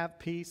to have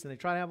peace, and they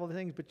try to have all the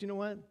things, but you know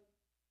what?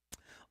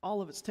 All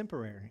of it's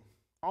temporary.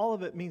 All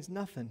of it means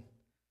nothing.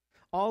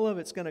 All of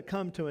it's going to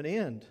come to an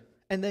end.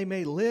 And they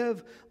may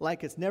live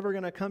like it's never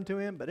going to come to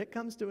an end, but it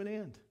comes to an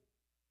end.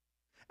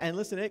 And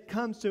listen, it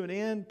comes to an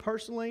end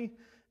personally,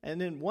 and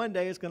then one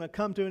day it's going to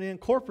come to an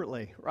end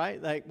corporately,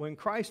 right? Like when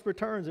Christ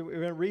returns, and we're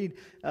going to read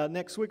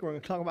next week, we're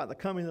going to talk about the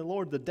coming of the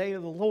Lord, the day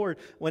of the Lord.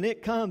 When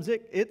it comes,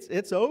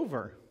 it's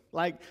over.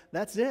 Like,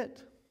 that's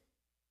it.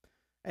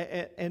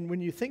 And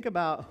when you think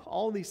about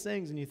all these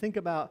things, and you think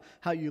about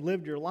how you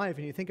lived your life,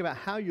 and you think about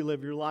how you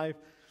live your life,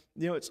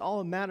 you know, it's all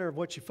a matter of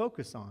what you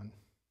focus on.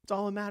 It's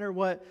all a matter of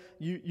what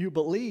you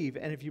believe.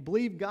 And if you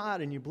believe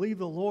God, and you believe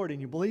the Lord,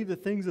 and you believe the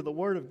things of the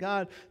Word of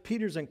God,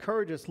 Peter's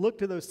encouraged us, look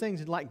to those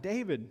things. And like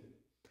David,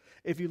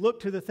 if you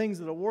look to the things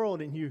of the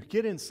world, and you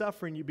get in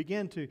suffering, you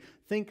begin to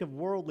think of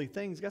worldly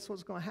things, guess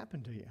what's going to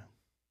happen to you?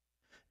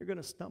 You're going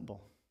to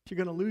stumble. You're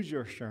going to lose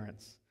your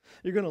assurance.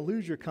 You're going to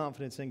lose your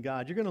confidence in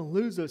God. You're going to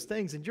lose those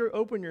things, and you're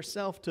open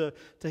yourself to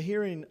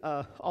hearing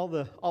all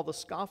the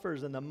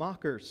scoffers and the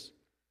mockers.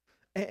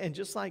 And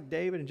just like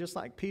David and just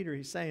like Peter,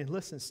 he's saying,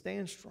 listen,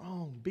 stand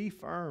strong, be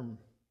firm.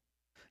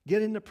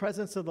 Get in the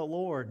presence of the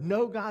Lord.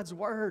 Know God's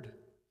word.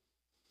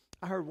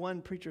 I heard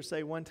one preacher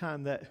say one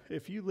time that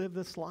if you live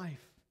this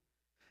life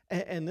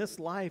And this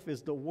life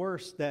is the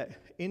worst that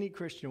any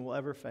Christian will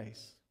ever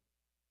face.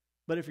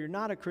 But if you're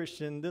not a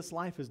Christian, this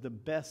life is the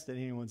best that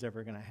anyone's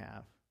ever going to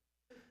have.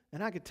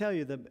 And I could tell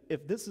you that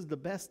if this is the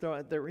best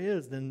there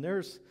is, then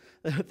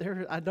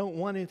I don't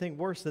want anything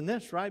worse than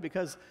this, right?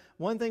 Because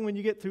one thing when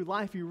you get through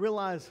life, you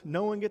realize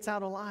no one gets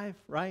out alive,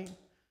 right?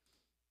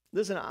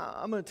 Listen,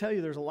 I'm going to tell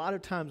you, there's a lot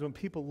of times when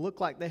people look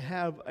like they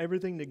have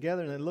everything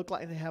together and they look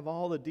like they have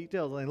all the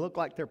details and they look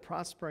like they're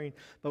prospering.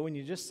 But when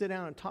you just sit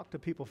down and talk to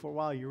people for a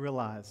while, you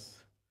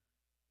realize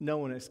no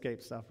one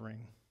escapes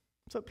suffering.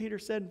 That's what Peter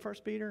said in 1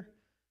 Peter.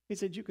 He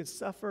said, you can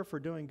suffer for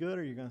doing good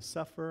or you're going to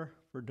suffer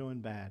for doing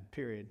bad,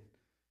 period.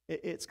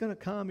 It's going to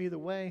come either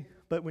way.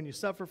 But when you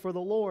suffer for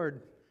the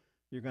Lord,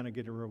 you're going to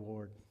get a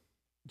reward.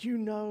 Do you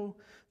know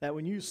that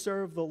when you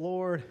serve the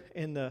Lord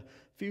in the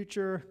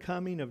future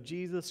coming of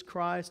Jesus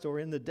Christ or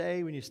in the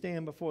day when you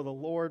stand before the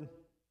Lord,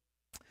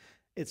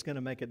 it's going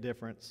to make a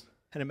difference.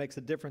 And it makes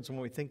a difference when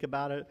we think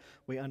about it,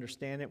 we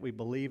understand it, we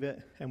believe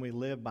it, and we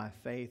live by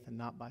faith and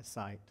not by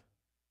sight.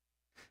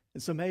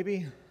 And so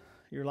maybe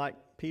you're like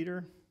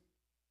Peter,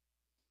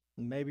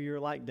 and maybe you're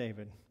like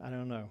David. I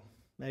don't know.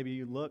 Maybe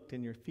you looked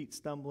and your feet's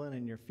stumbling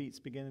and your feet's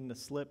beginning to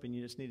slip and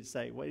you just need to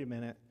say, wait a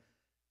minute,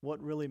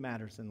 what really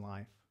matters in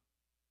life?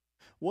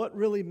 What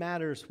really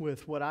matters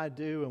with what I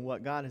do and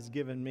what God has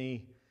given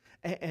me?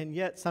 And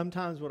yet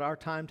sometimes with our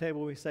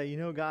timetable we say, you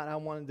know, God, I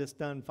wanted this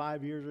done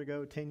 5 years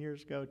ago, 10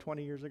 years ago,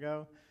 20 years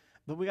ago.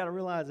 But we got to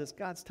realize it's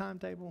God's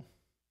timetable.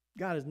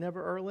 God is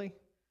never early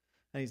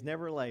and He's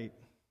never late.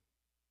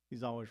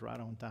 He's always right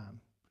on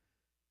time.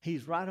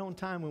 He's right on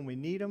time when we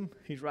need Him.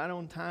 He's right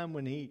on time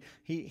when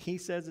He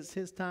says it's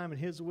His time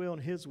and His will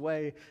and His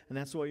way, and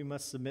that's what you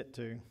must submit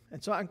to.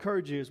 And so I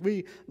encourage you, as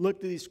we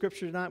look to these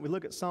scriptures tonight, we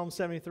look at Psalm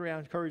 73, I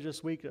encourage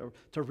this week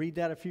to read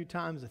that a few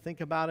times, to think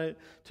about it,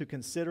 to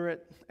consider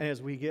it. And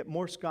as we get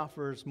more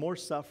scoffers, more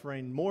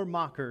suffering, more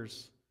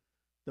mockers,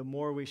 the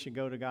more we should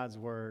go to God's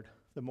Word,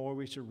 the more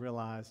we should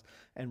realize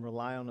and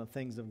rely on the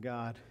things of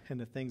God and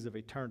the things of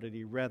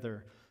eternity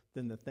rather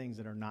than the things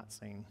that are not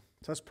seen.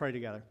 So let's pray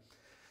together.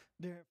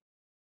 Dear